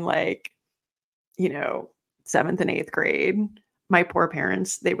slow in like, you know, 7th and 8th grade. My poor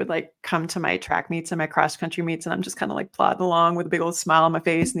parents, they would like come to my track meets and my cross country meets, and I'm just kind of like plodding along with a big old smile on my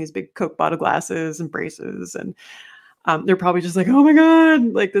face and these big Coke bottle glasses and braces. And they're probably just like, oh my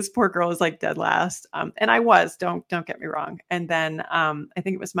God, like this poor girl is like dead last. And I was, don't get me wrong. And then I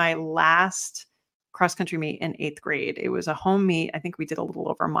think it was my last cross country meet in 8th grade. It was a home meet. I think we did a little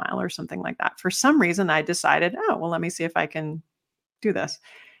over a mile or something like that. For some reason, I decided, oh, well, let me see if I can do this.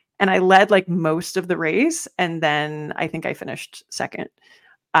 And I led like most of the race. And then I think I finished second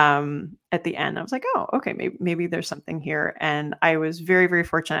at the end. I was like, oh, okay, maybe there's something here. And I was very, very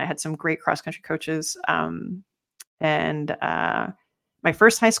fortunate. I had some great cross country coaches. And my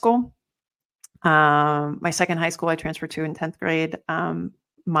first high school, my second high school I transferred to in 10th grade.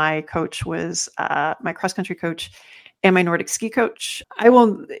 My coach was my cross country coach and my Nordic ski coach.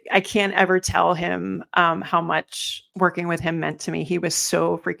 I can't ever tell him how much working with him meant to me. He was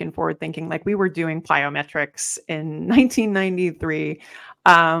so freaking forward thinking. Like we were doing plyometrics in 1993.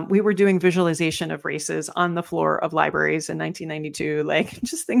 We were doing visualization of races on the floor of libraries in 1992. Like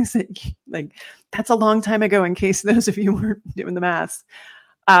just things that like that's a long time ago in case those of you weren't doing the math.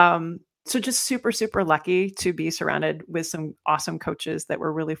 So just super, super lucky to be surrounded with some awesome coaches that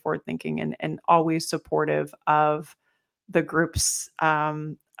were really forward thinking and always supportive of the groups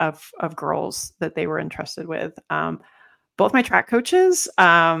of girls that they were entrusted with. Both my track coaches,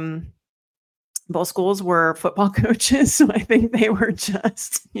 both schools were football coaches. So I think they were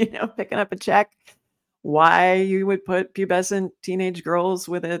just, picking up a check. Why you would put pubescent teenage girls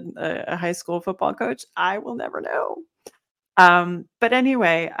with a high school football coach, I will never know. But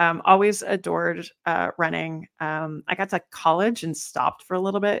anyway, always adored running. I got to college and stopped for a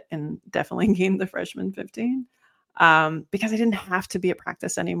little bit and definitely gained the freshman 15 because I didn't have to be at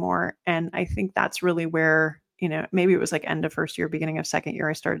practice anymore. And I think that's really where, maybe it was like end of first year, beginning of second year,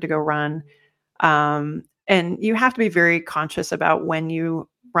 I started to go run. And you have to be very conscious about when you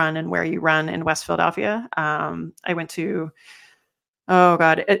run and where you run in West Philadelphia. I went to Oh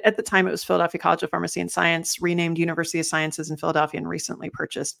God. At the time it was Philadelphia College of Pharmacy and Science, renamed University of Sciences in Philadelphia and recently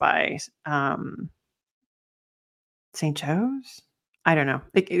purchased by St. Joe's. I don't know.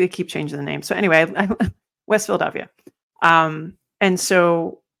 They keep changing the name. So anyway, West Philadelphia. And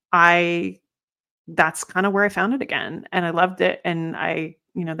so that's kind of where I found it again. And I loved it. And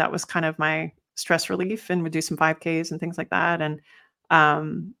that was kind of my stress relief and would do some 5Ks and things like that. And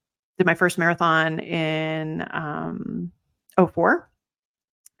did my first marathon in 2004.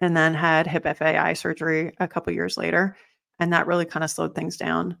 And then had hip FAI surgery a couple years later. And that really kind of slowed things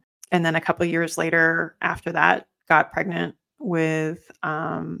down. And then a couple of years later after that, got pregnant with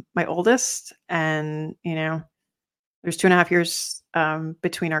my oldest. And, there's 2.5 years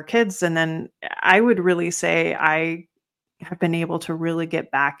between our kids. And then I would really say I have been able to really get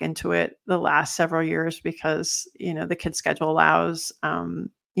back into it the last several years because, the kid schedule allows,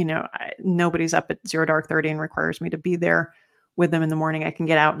 nobody's up at 0 dark 30 and requires me to be there with them in the morning. I can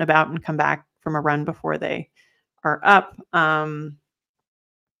get out and about and come back from a run before they are up. Been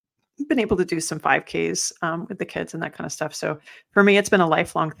able to do some 5Ks with the kids and that kind of stuff. So for me, it's been a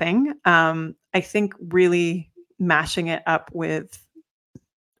lifelong thing. I think really mashing up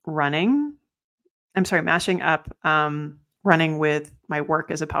running with my work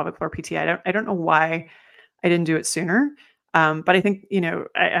as a pelvic floor PT. I don't know why I didn't do it sooner. But I think,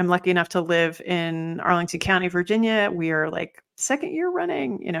 I'm lucky enough to live in Arlington County, Virginia. We are like second year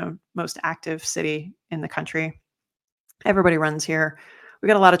running, most active city in the country. Everybody runs here. We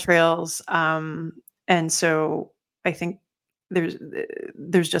got a lot of trails. And so I think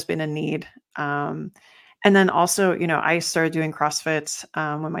there's just been a need. And then also, I started doing CrossFit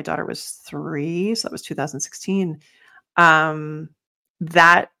when my daughter was 3. So that was 2016.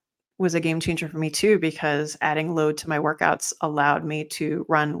 That was a game changer for me too, because adding load to my workouts allowed me to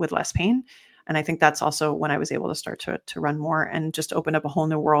run with less pain. And I think that's also when I was able to start to run more and just open up a whole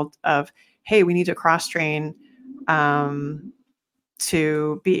new world of, hey, we need to cross train to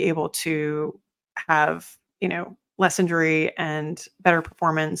be able to have, less injury and better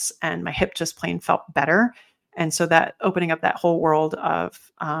performance. And my hip just plain felt better. And so that opening up that whole world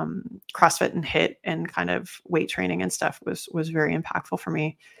of CrossFit and HIIT and kind of weight training and stuff was very impactful for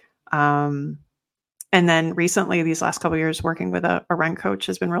me. And then recently, these last couple of years, working with a run coach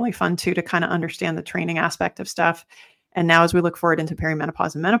has been really fun too, to kind of understand the training aspect of stuff. And now as we look forward into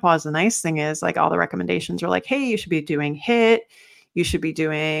perimenopause and menopause, the nice thing is like all the recommendations are like, hey, you should be doing HIIT. You should be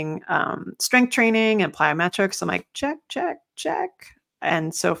doing strength training and plyometrics. I'm like, check, check, check.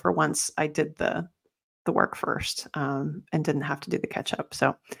 And so for once I did the work first and didn't have to do the catch up.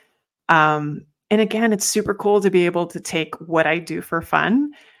 So, And again, it's super cool to be able to take what I do for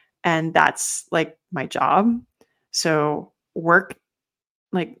fun, and that's like my job. So work,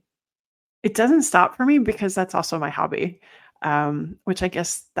 like, it doesn't stop for me because that's also my hobby, which I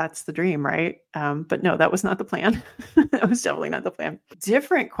guess that's the dream, right? But no, that was not the plan. That was definitely not the plan.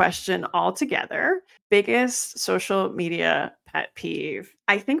 Different question altogether. Biggest social media pet peeve.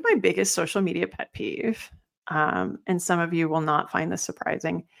 I think my biggest social media pet peeve, and some of you will not find this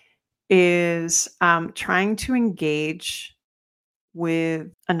surprising, is trying to engage with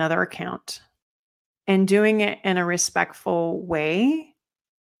another account and doing it in a respectful way,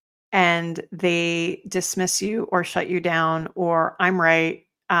 and they dismiss you or shut you down, or I'm right,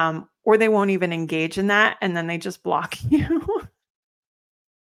 or they won't even engage in that, and then they just block you.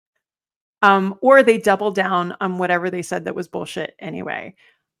 Or they double down on whatever they said that was bullshit anyway.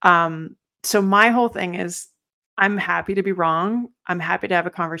 So my whole thing is, I'm happy to be wrong. I'm happy to have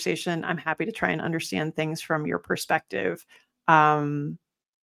a conversation. I'm happy to try and understand things from your perspective.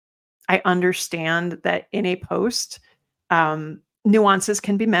 I understand that in a post, nuances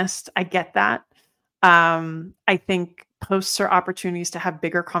can be missed. I get that. I think posts are opportunities to have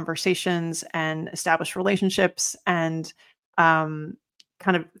bigger conversations and establish relationships, and kind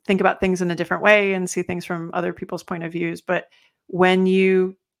of think about things in a different way and see things from other people's point of views. But when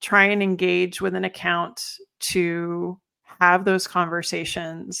you try and engage with an account to have those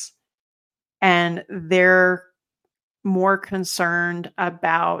conversations, and they're more concerned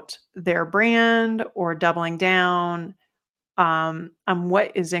about their brand or doubling down on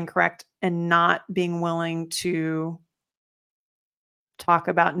what is incorrect, and not being willing to talk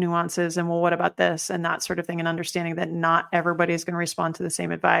about nuances and, well, what about this and that sort of thing, and understanding that not everybody's going to respond to the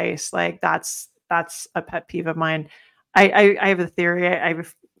same advice. Like that's a pet peeve of mine. I have a theory.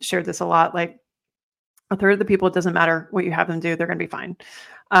 I've shared this a lot. Like, a third of the people, it doesn't matter what you have them do, they're going to be fine.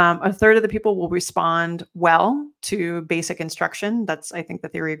 A third of the people will respond well to basic instruction. That's, I think, the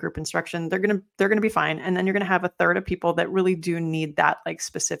theory of group instruction. They're going to be fine. And then you're going to have a third of people that really do need that like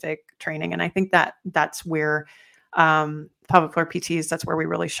specific training. And I think that that's where pelvic floor PTs, that's where we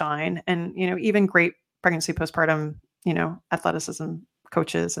really shine. And, even great pregnancy, postpartum, athleticism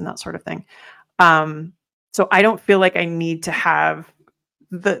coaches and that sort of thing. So I don't feel like I need to have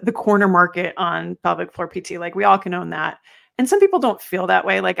the corner market on pelvic floor PT. Like, we all can own that. And some people don't feel that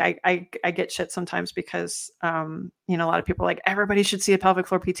way. Like I get shit sometimes because, a lot of people are like, everybody should see a pelvic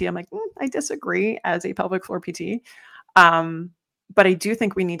floor PT. I'm like, I disagree as a pelvic floor PT. But I do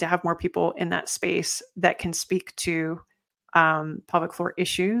think we need to have more people in that space that can speak to pelvic floor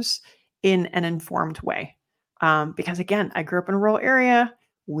issues in an informed way. Because again, I grew up in a rural area.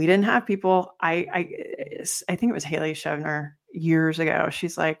 We didn't have people. I think it was Haley Shevner years ago.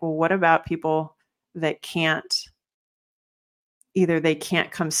 She's like, well, what about people that either they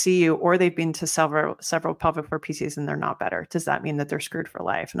can't come see you, or they've been to several pelvic floor PTs and they're not better. Does that mean that they're screwed for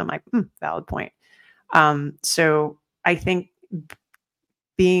life? And I'm like, valid point. So I think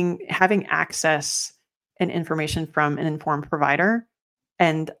having access and information from an informed provider,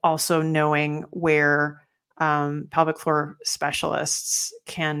 and also knowing where pelvic floor specialists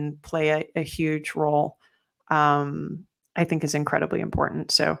can play a huge role, I think is incredibly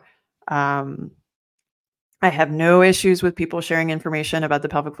important. So I have no issues with people sharing information about the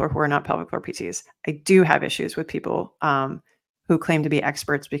pelvic floor who are not pelvic floor PTs. I do have issues with people who claim to be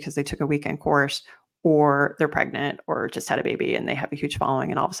experts because they took a weekend course, or they're pregnant, or just had a baby and they have a huge following,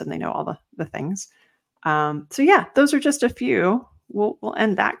 and all of a sudden they know all the things. So yeah, those are just a few. We'll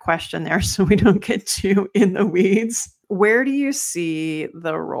end that question there so we don't get too in the weeds. Where do you see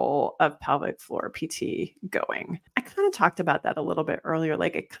the role of pelvic floor PT going? I kind of talked about that a little bit earlier.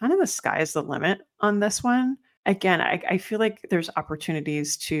 Like, it kind of, the sky's the limit on this one. Again, I feel like there's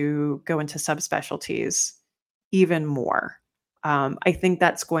opportunities to go into subspecialties even more. I think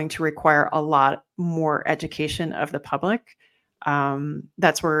that's going to require a lot more education of the public.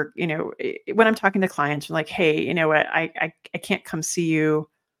 That's where, when I'm talking to clients, I'm like, hey, you know what, I can't come see you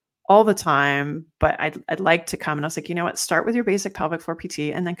all the time, but I'd like to come. And I was like, you know what, start with your basic pelvic floor PT,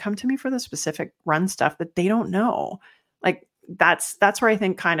 and then come to me for the specific run stuff that they don't know. Like, that's where I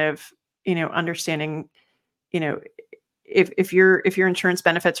think kind of, understanding, if your insurance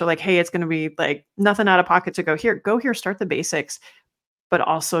benefits are like, hey, it's going to be like nothing out of pocket to go here, start the basics, but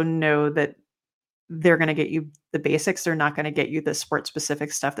also know that they're going to get you the basics. They're not going to get you the sport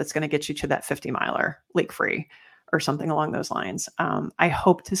specific stuff that's going to get you to that 50 miler leak free or something along those lines. I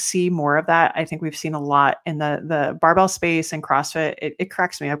hope to see more of that. I think we've seen a lot in the barbell space and CrossFit. It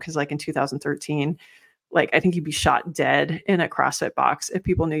cracks me up because, like, in 2013, like, I think you'd be shot dead in a CrossFit box if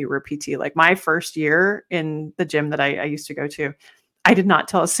people knew you were a PT. Like, my first year in the gym that I used to go to, I did not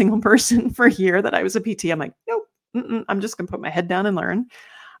tell a single person for a year that I was a PT. I'm like, nope, I'm just going to put my head down and learn.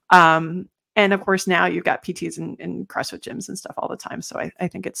 And of course, now you've got PTs in CrossFit gyms and stuff all the time. So I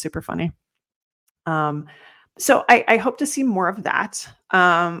think it's super funny. So I hope to see more of that.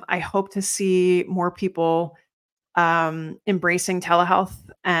 I hope to see more people embracing telehealth,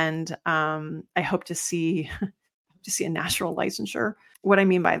 and I hope to see a national licensure. What I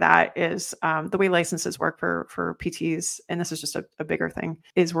mean by that is the way licenses work for PTs, and this is just a bigger thing,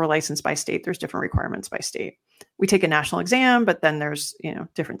 is we're licensed by state. There's different requirements by state. We take a national exam, but then there's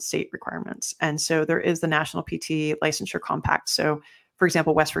different state requirements. And so there is the National PT Licensure Compact. So for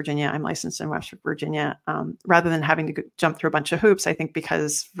example, West Virginia, I'm licensed in West Virginia. Rather than having to jump through a bunch of hoops, I think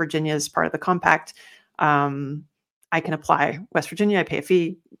because Virginia is part of the compact, I can apply West Virginia, I pay a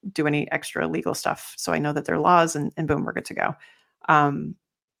fee, do any extra legal stuff. So I know that there are laws, and boom, we're good to go.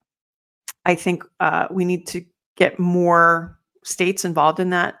 I think we need to get more states involved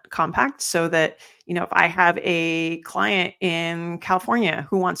in that compact so that, if I have a client in California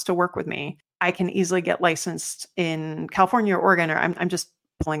who wants to work with me, I can easily get licensed in California or Oregon, or I'm just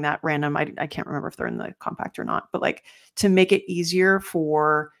pulling that random. I can't remember if they're in the compact or not, but like to make it easier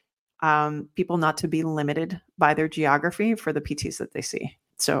for people not to be limited by their geography for the PTs that they see.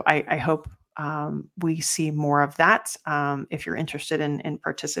 So I hope we see more of that. If you're interested in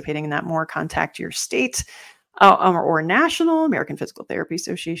participating in that more, contact your state or national American Physical Therapy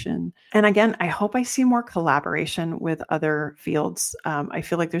Association. And again, I hope I see more collaboration with other fields. I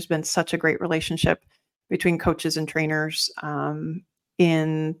feel like there's been such a great relationship between coaches and trainers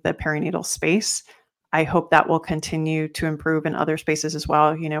in the perinatal space. I hope that will continue to improve in other spaces as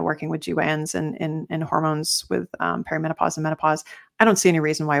well, working with GYNs and hormones with perimenopause and menopause. I don't see any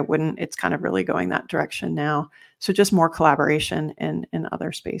reason why it wouldn't. It's kind of really going that direction now. So just more collaboration in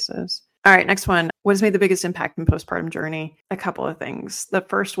other spaces. All right, next one. What has made the biggest impact in postpartum journey? A couple of things. The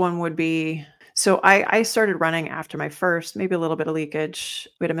first one would be, so I started running after my first, maybe a little bit of leakage.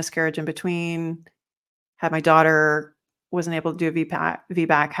 We had a miscarriage in between, had my daughter, wasn't able to do a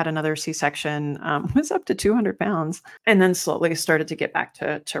VBAC, had another C-section, was up to 200 pounds, and then slowly started to get back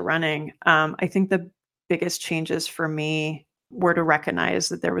to running. I think the biggest changes for me were to recognize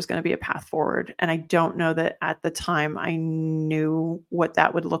that there was going to be a path forward. And I don't know that at the time I knew what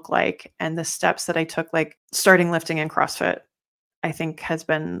that would look like. And the steps that I took, like starting lifting and CrossFit, I think has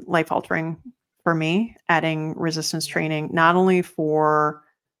been life-altering for me, adding resistance training, not only for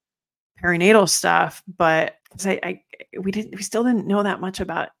perinatal stuff, but we still didn't know that much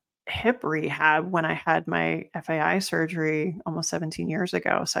about hip rehab when I had my FAI surgery almost 17 years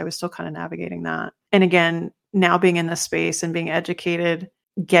ago. So I was still kind of navigating that. And again, now being in this space and being educated,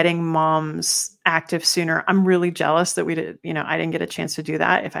 getting moms active sooner, I'm really jealous that we did, I didn't get a chance to do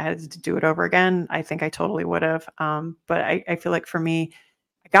that. If I had to do it over again, I think I totally would have. But I feel like for me,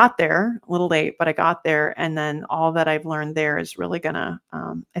 I got there a little late, but I got there. And then all that I've learned there is really gonna,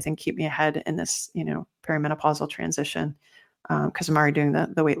 I think, keep me ahead in this, perimenopausal transition. Because I'm already doing the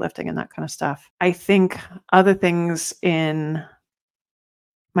weightlifting and that kind of stuff. I think other things in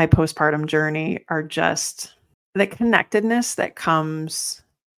my postpartum journey are just the connectedness that comes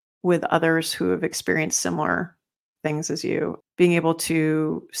with others who have experienced similar things as you, being able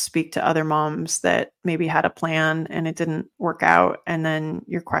to speak to other moms that maybe had a plan and it didn't work out, and then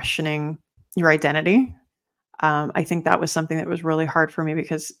you're questioning your identity. I think that was something that was really hard for me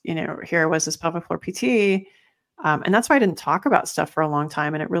because, here I was, this pelvic floor PT, and that's why I didn't talk about stuff for a long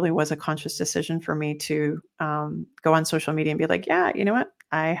time. And it really was a conscious decision for me to go on social media and be like, yeah, you know what?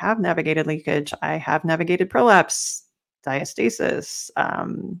 I have navigated leakage. I have navigated prolapse, diastasis,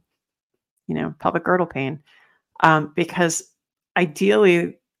 pelvic girdle pain. Because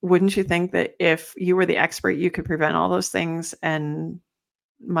ideally, wouldn't you think that if you were the expert, you could prevent all those things, and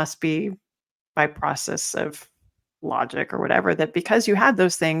must be by process of logic or whatever, that because you had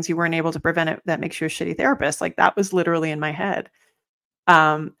those things, you weren't able to prevent it. That makes you a shitty therapist. Like that was literally in my head.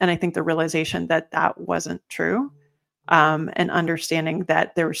 And I think the realization that wasn't true, and understanding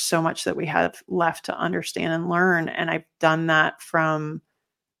that there was so much that we have left to understand and learn. And I've done that from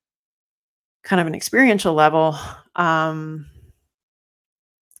kind of an experiential level,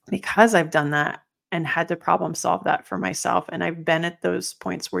 because I've done that and had to problem solve that for myself. And I've been at those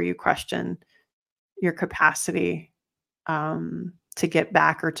points where you question your capacity to get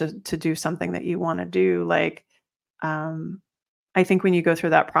back or to do something that you want to do. Like, I think when you go through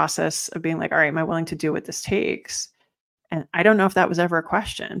that process of being like, all right, am I willing to do what this takes? And I don't know if that was ever a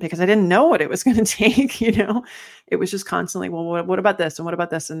question because I didn't know what it was going to take. It was just constantly, well, what about this? And what about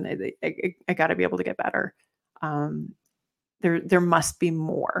this? And I got to be able to get better. There must be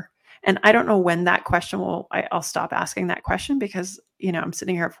more. And I don't know when that question I'll stop asking that question, because, I'm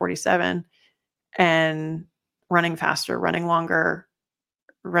sitting here at 47 and running faster, running longer,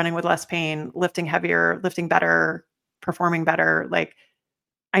 running with less pain, lifting heavier, lifting better, performing better. Like,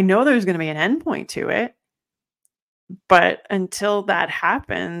 I know there's going to be an endpoint to it, but until that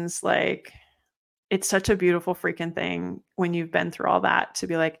happens, like, it's such a beautiful freaking thing when you've been through all that to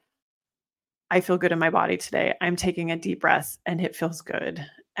be like, I feel good in my body today. I'm taking a deep breath and it feels good.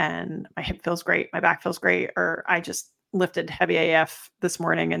 And my hip feels great. My back feels great. Or I just lifted heavy AF this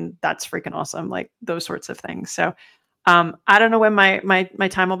morning and that's freaking awesome. Like those sorts of things. So I don't know when my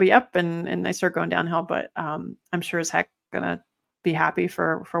time will be up and I start going downhill, but I'm sure as heck gonna be happy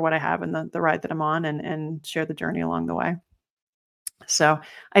for what I have and the ride that I'm on and share the journey along the way. So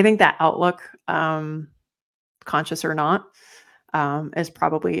I think that outlook, conscious or not, is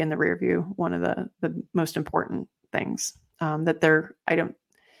probably in the rear view one of the most important things,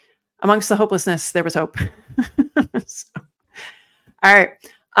 amongst the hopelessness, there was hope. So, all right.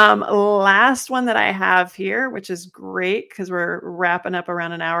 Last one that I have here, which is great because we're wrapping up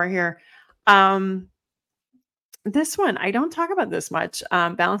around an hour here. This one, I don't talk about this much.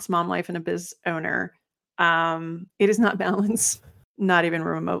 Balanced mom life and a biz owner. It is not balanced, not even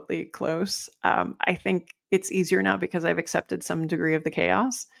remotely close. I think it's easier now because I've accepted some degree of the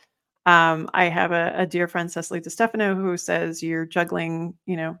chaos. I have a dear friend, Cecily DeStefano, who says you're juggling,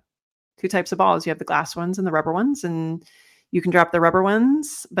 two types of balls. You have the glass ones and the rubber ones, and you can drop the rubber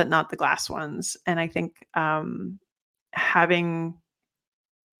ones, but not the glass ones. And I think having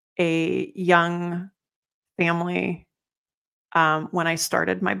a young family when I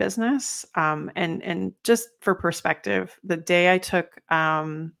started my business, and just for perspective, the day I took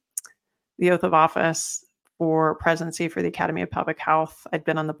the oath of office for presidency for the Academy of Pelvic Health, I'd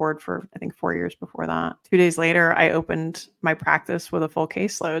been on the board for, I think, 4 years before that. 2 days later, I opened my practice with a full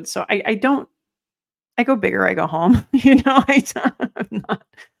caseload. So I go bigger, I go home.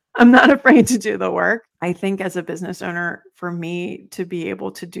 I'm not afraid to do the work. I think as a business owner, for me to be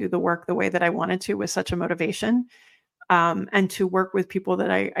able to do the work the way that I wanted to was such a motivation, and to work with people that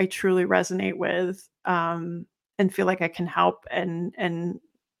I truly resonate with, and feel like I can help. And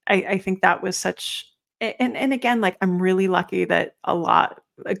I think that was such, and again, like, I'm really lucky that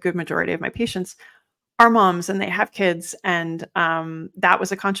a good majority of my patients are moms and they have kids. And that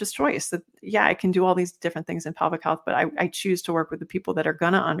was a conscious choice that, yeah, I can do all these different things in pelvic health, but I choose to work with the people that are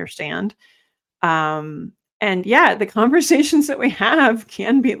going to understand. And yeah, the conversations that we have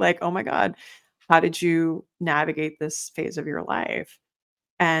can be like, oh my God, how did you navigate this phase of your life?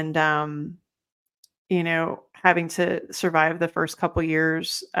 And, having to survive the first couple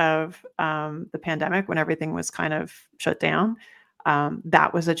years of the pandemic when everything was kind of shut down,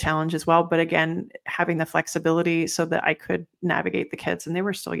 that was a challenge as well. But again, having the flexibility so that I could navigate the kids, and they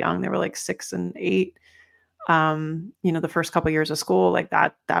were still young. They were like 6 and 8. The first couple of years of school, like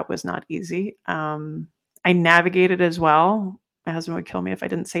that was not easy. I navigated as well. My husband would kill me if I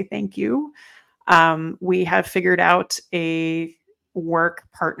didn't say thank you. We have figured out a work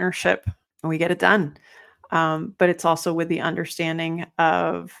partnership and we get it done. But it's also with the understanding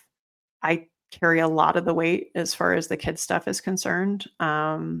of I carry a lot of the weight as far as the kids stuff is concerned.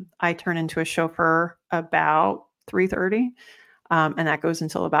 I turn into a chauffeur about 3:30, and that goes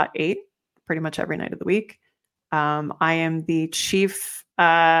until about 8, pretty much every night of the week. I am the chief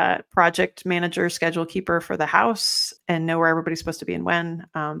project manager, schedule keeper for the house, and know where everybody's supposed to be and when.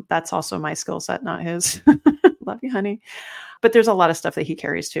 That's also my skill set, not his. Love you, honey. But there's a lot of stuff that he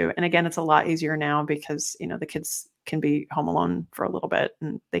carries too. And again, it's a lot easier now because, the kids can be home alone for a little bit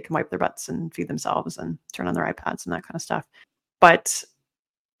and they can wipe their butts and feed themselves and turn on their iPads and that kind of stuff. But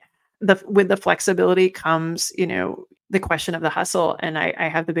with the flexibility comes, the question of the hustle. And I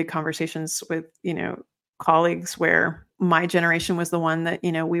have the big conversations with, colleagues where my generation was the one that,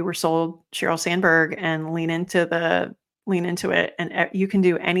 we were sold Sheryl Sandberg and lean into it and you can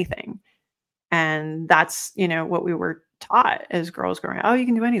do anything. And that's, what we were taught as girls growing up. Oh, you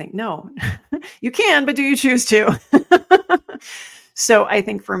can do anything. No, you can, but do you choose to? So I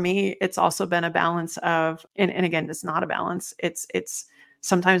think for me, it's also been a balance of, and again, it's not a balance. It's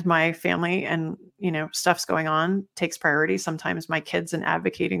sometimes my family and, stuff's going on takes priority. Sometimes my kids and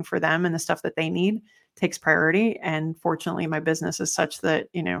advocating for them and the stuff that they need takes priority. And fortunately, my business is such that,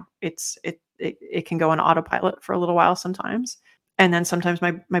 it can go on autopilot for a little while sometimes. And then sometimes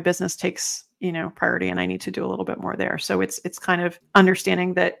my business takes, priority and I need to do a little bit more there. So it's kind of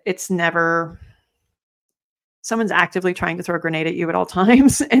understanding that it's never someone's actively trying to throw a grenade at you at all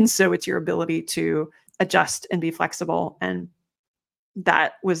times. And so it's your ability to adjust and be flexible and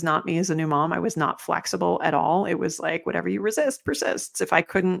that was not me as a new mom. I was not flexible at all. It was like, whatever you resist persists. If I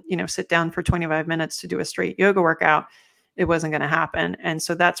couldn't, sit down for 25 minutes to do a straight yoga workout, it wasn't going to happen. And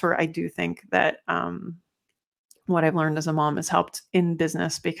so that's where I do think that what I've learned as a mom has helped in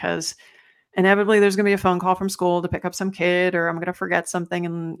business, because inevitably there's going to be a phone call from school to pick up some kid, or I'm going to forget something.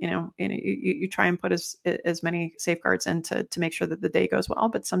 And, you try and put as many safeguards in to make sure that the day goes well,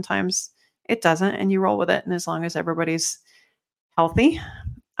 but sometimes it doesn't, and you roll with it. And as long as everybody's healthy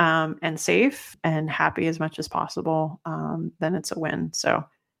and safe and happy as much as possible, then it's a win. So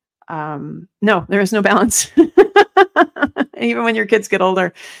no, there is no balance. Even when your kids get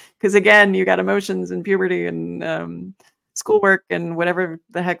older, because again, you got emotions and puberty and schoolwork and whatever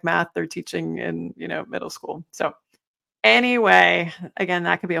the heck math they're teaching in, middle school. So anyway, again,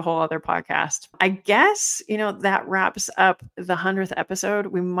 that could be a whole other podcast. I guess, that wraps up the 100th episode.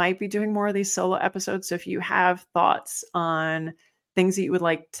 We might be doing more of these solo episodes. So if you have thoughts on things that you would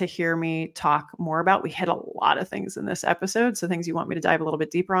like to hear me talk more about, we hit a lot of things in this episode. So things you want me to dive a little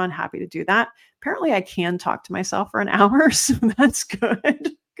bit deeper on, happy to do that. Apparently I can talk to myself for an hour, so that's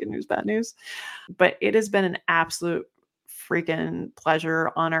good. Good news, bad news. But it has been an absolute freaking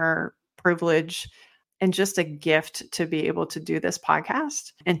pleasure, honor, privilege, and just a gift to be able to do this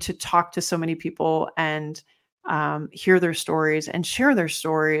podcast and to talk to so many people and hear their stories and share their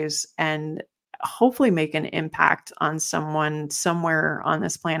stories and hopefully make an impact on someone somewhere on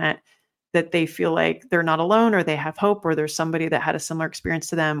this planet, that they feel like they're not alone, or they have hope, or there's somebody that had a similar experience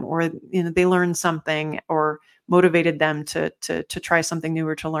to them, or they learned something or motivated them to try something new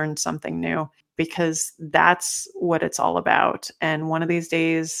or to learn something new, because that's what it's all about. And one of these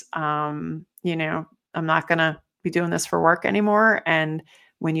days, I'm not going to be doing this for work anymore. And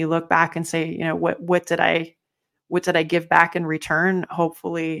when you look back and say, what did I give back in return?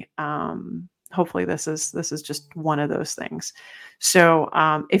 Hopefully this is just one of those things. So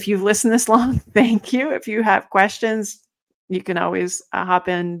if you've listened this long, thank you. If you have questions, you can always hop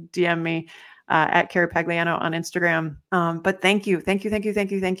in, DM me at Carrie Pagliano on Instagram. But thank you. Thank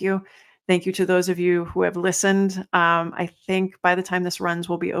you to those of you who have listened. I think by the time this runs,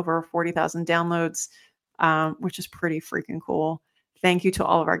 we'll be over 40,000 downloads, which is pretty freaking cool. Thank you to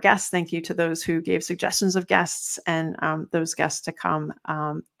all of our guests. Thank you to those who gave suggestions of guests and those guests to come.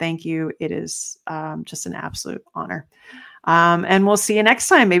 Thank you. It is just an absolute honor. And we'll see you next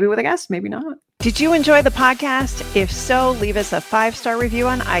time, maybe with a guest, maybe not. Did you enjoy the podcast? If so, leave us a 5-star review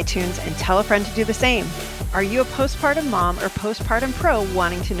on iTunes and tell a friend to do the same. Are you a postpartum mom or postpartum pro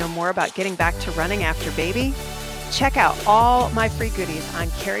wanting to know more about getting back to running after baby? Check out all my free goodies on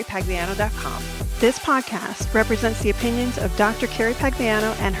carriepagliano.com. This podcast represents the opinions of Dr. Carrie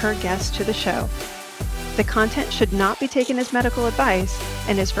Pagliano and her guests to the show. The content should not be taken as medical advice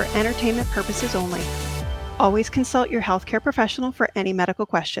and is for entertainment purposes only. Always consult your healthcare professional for any medical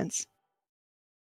questions.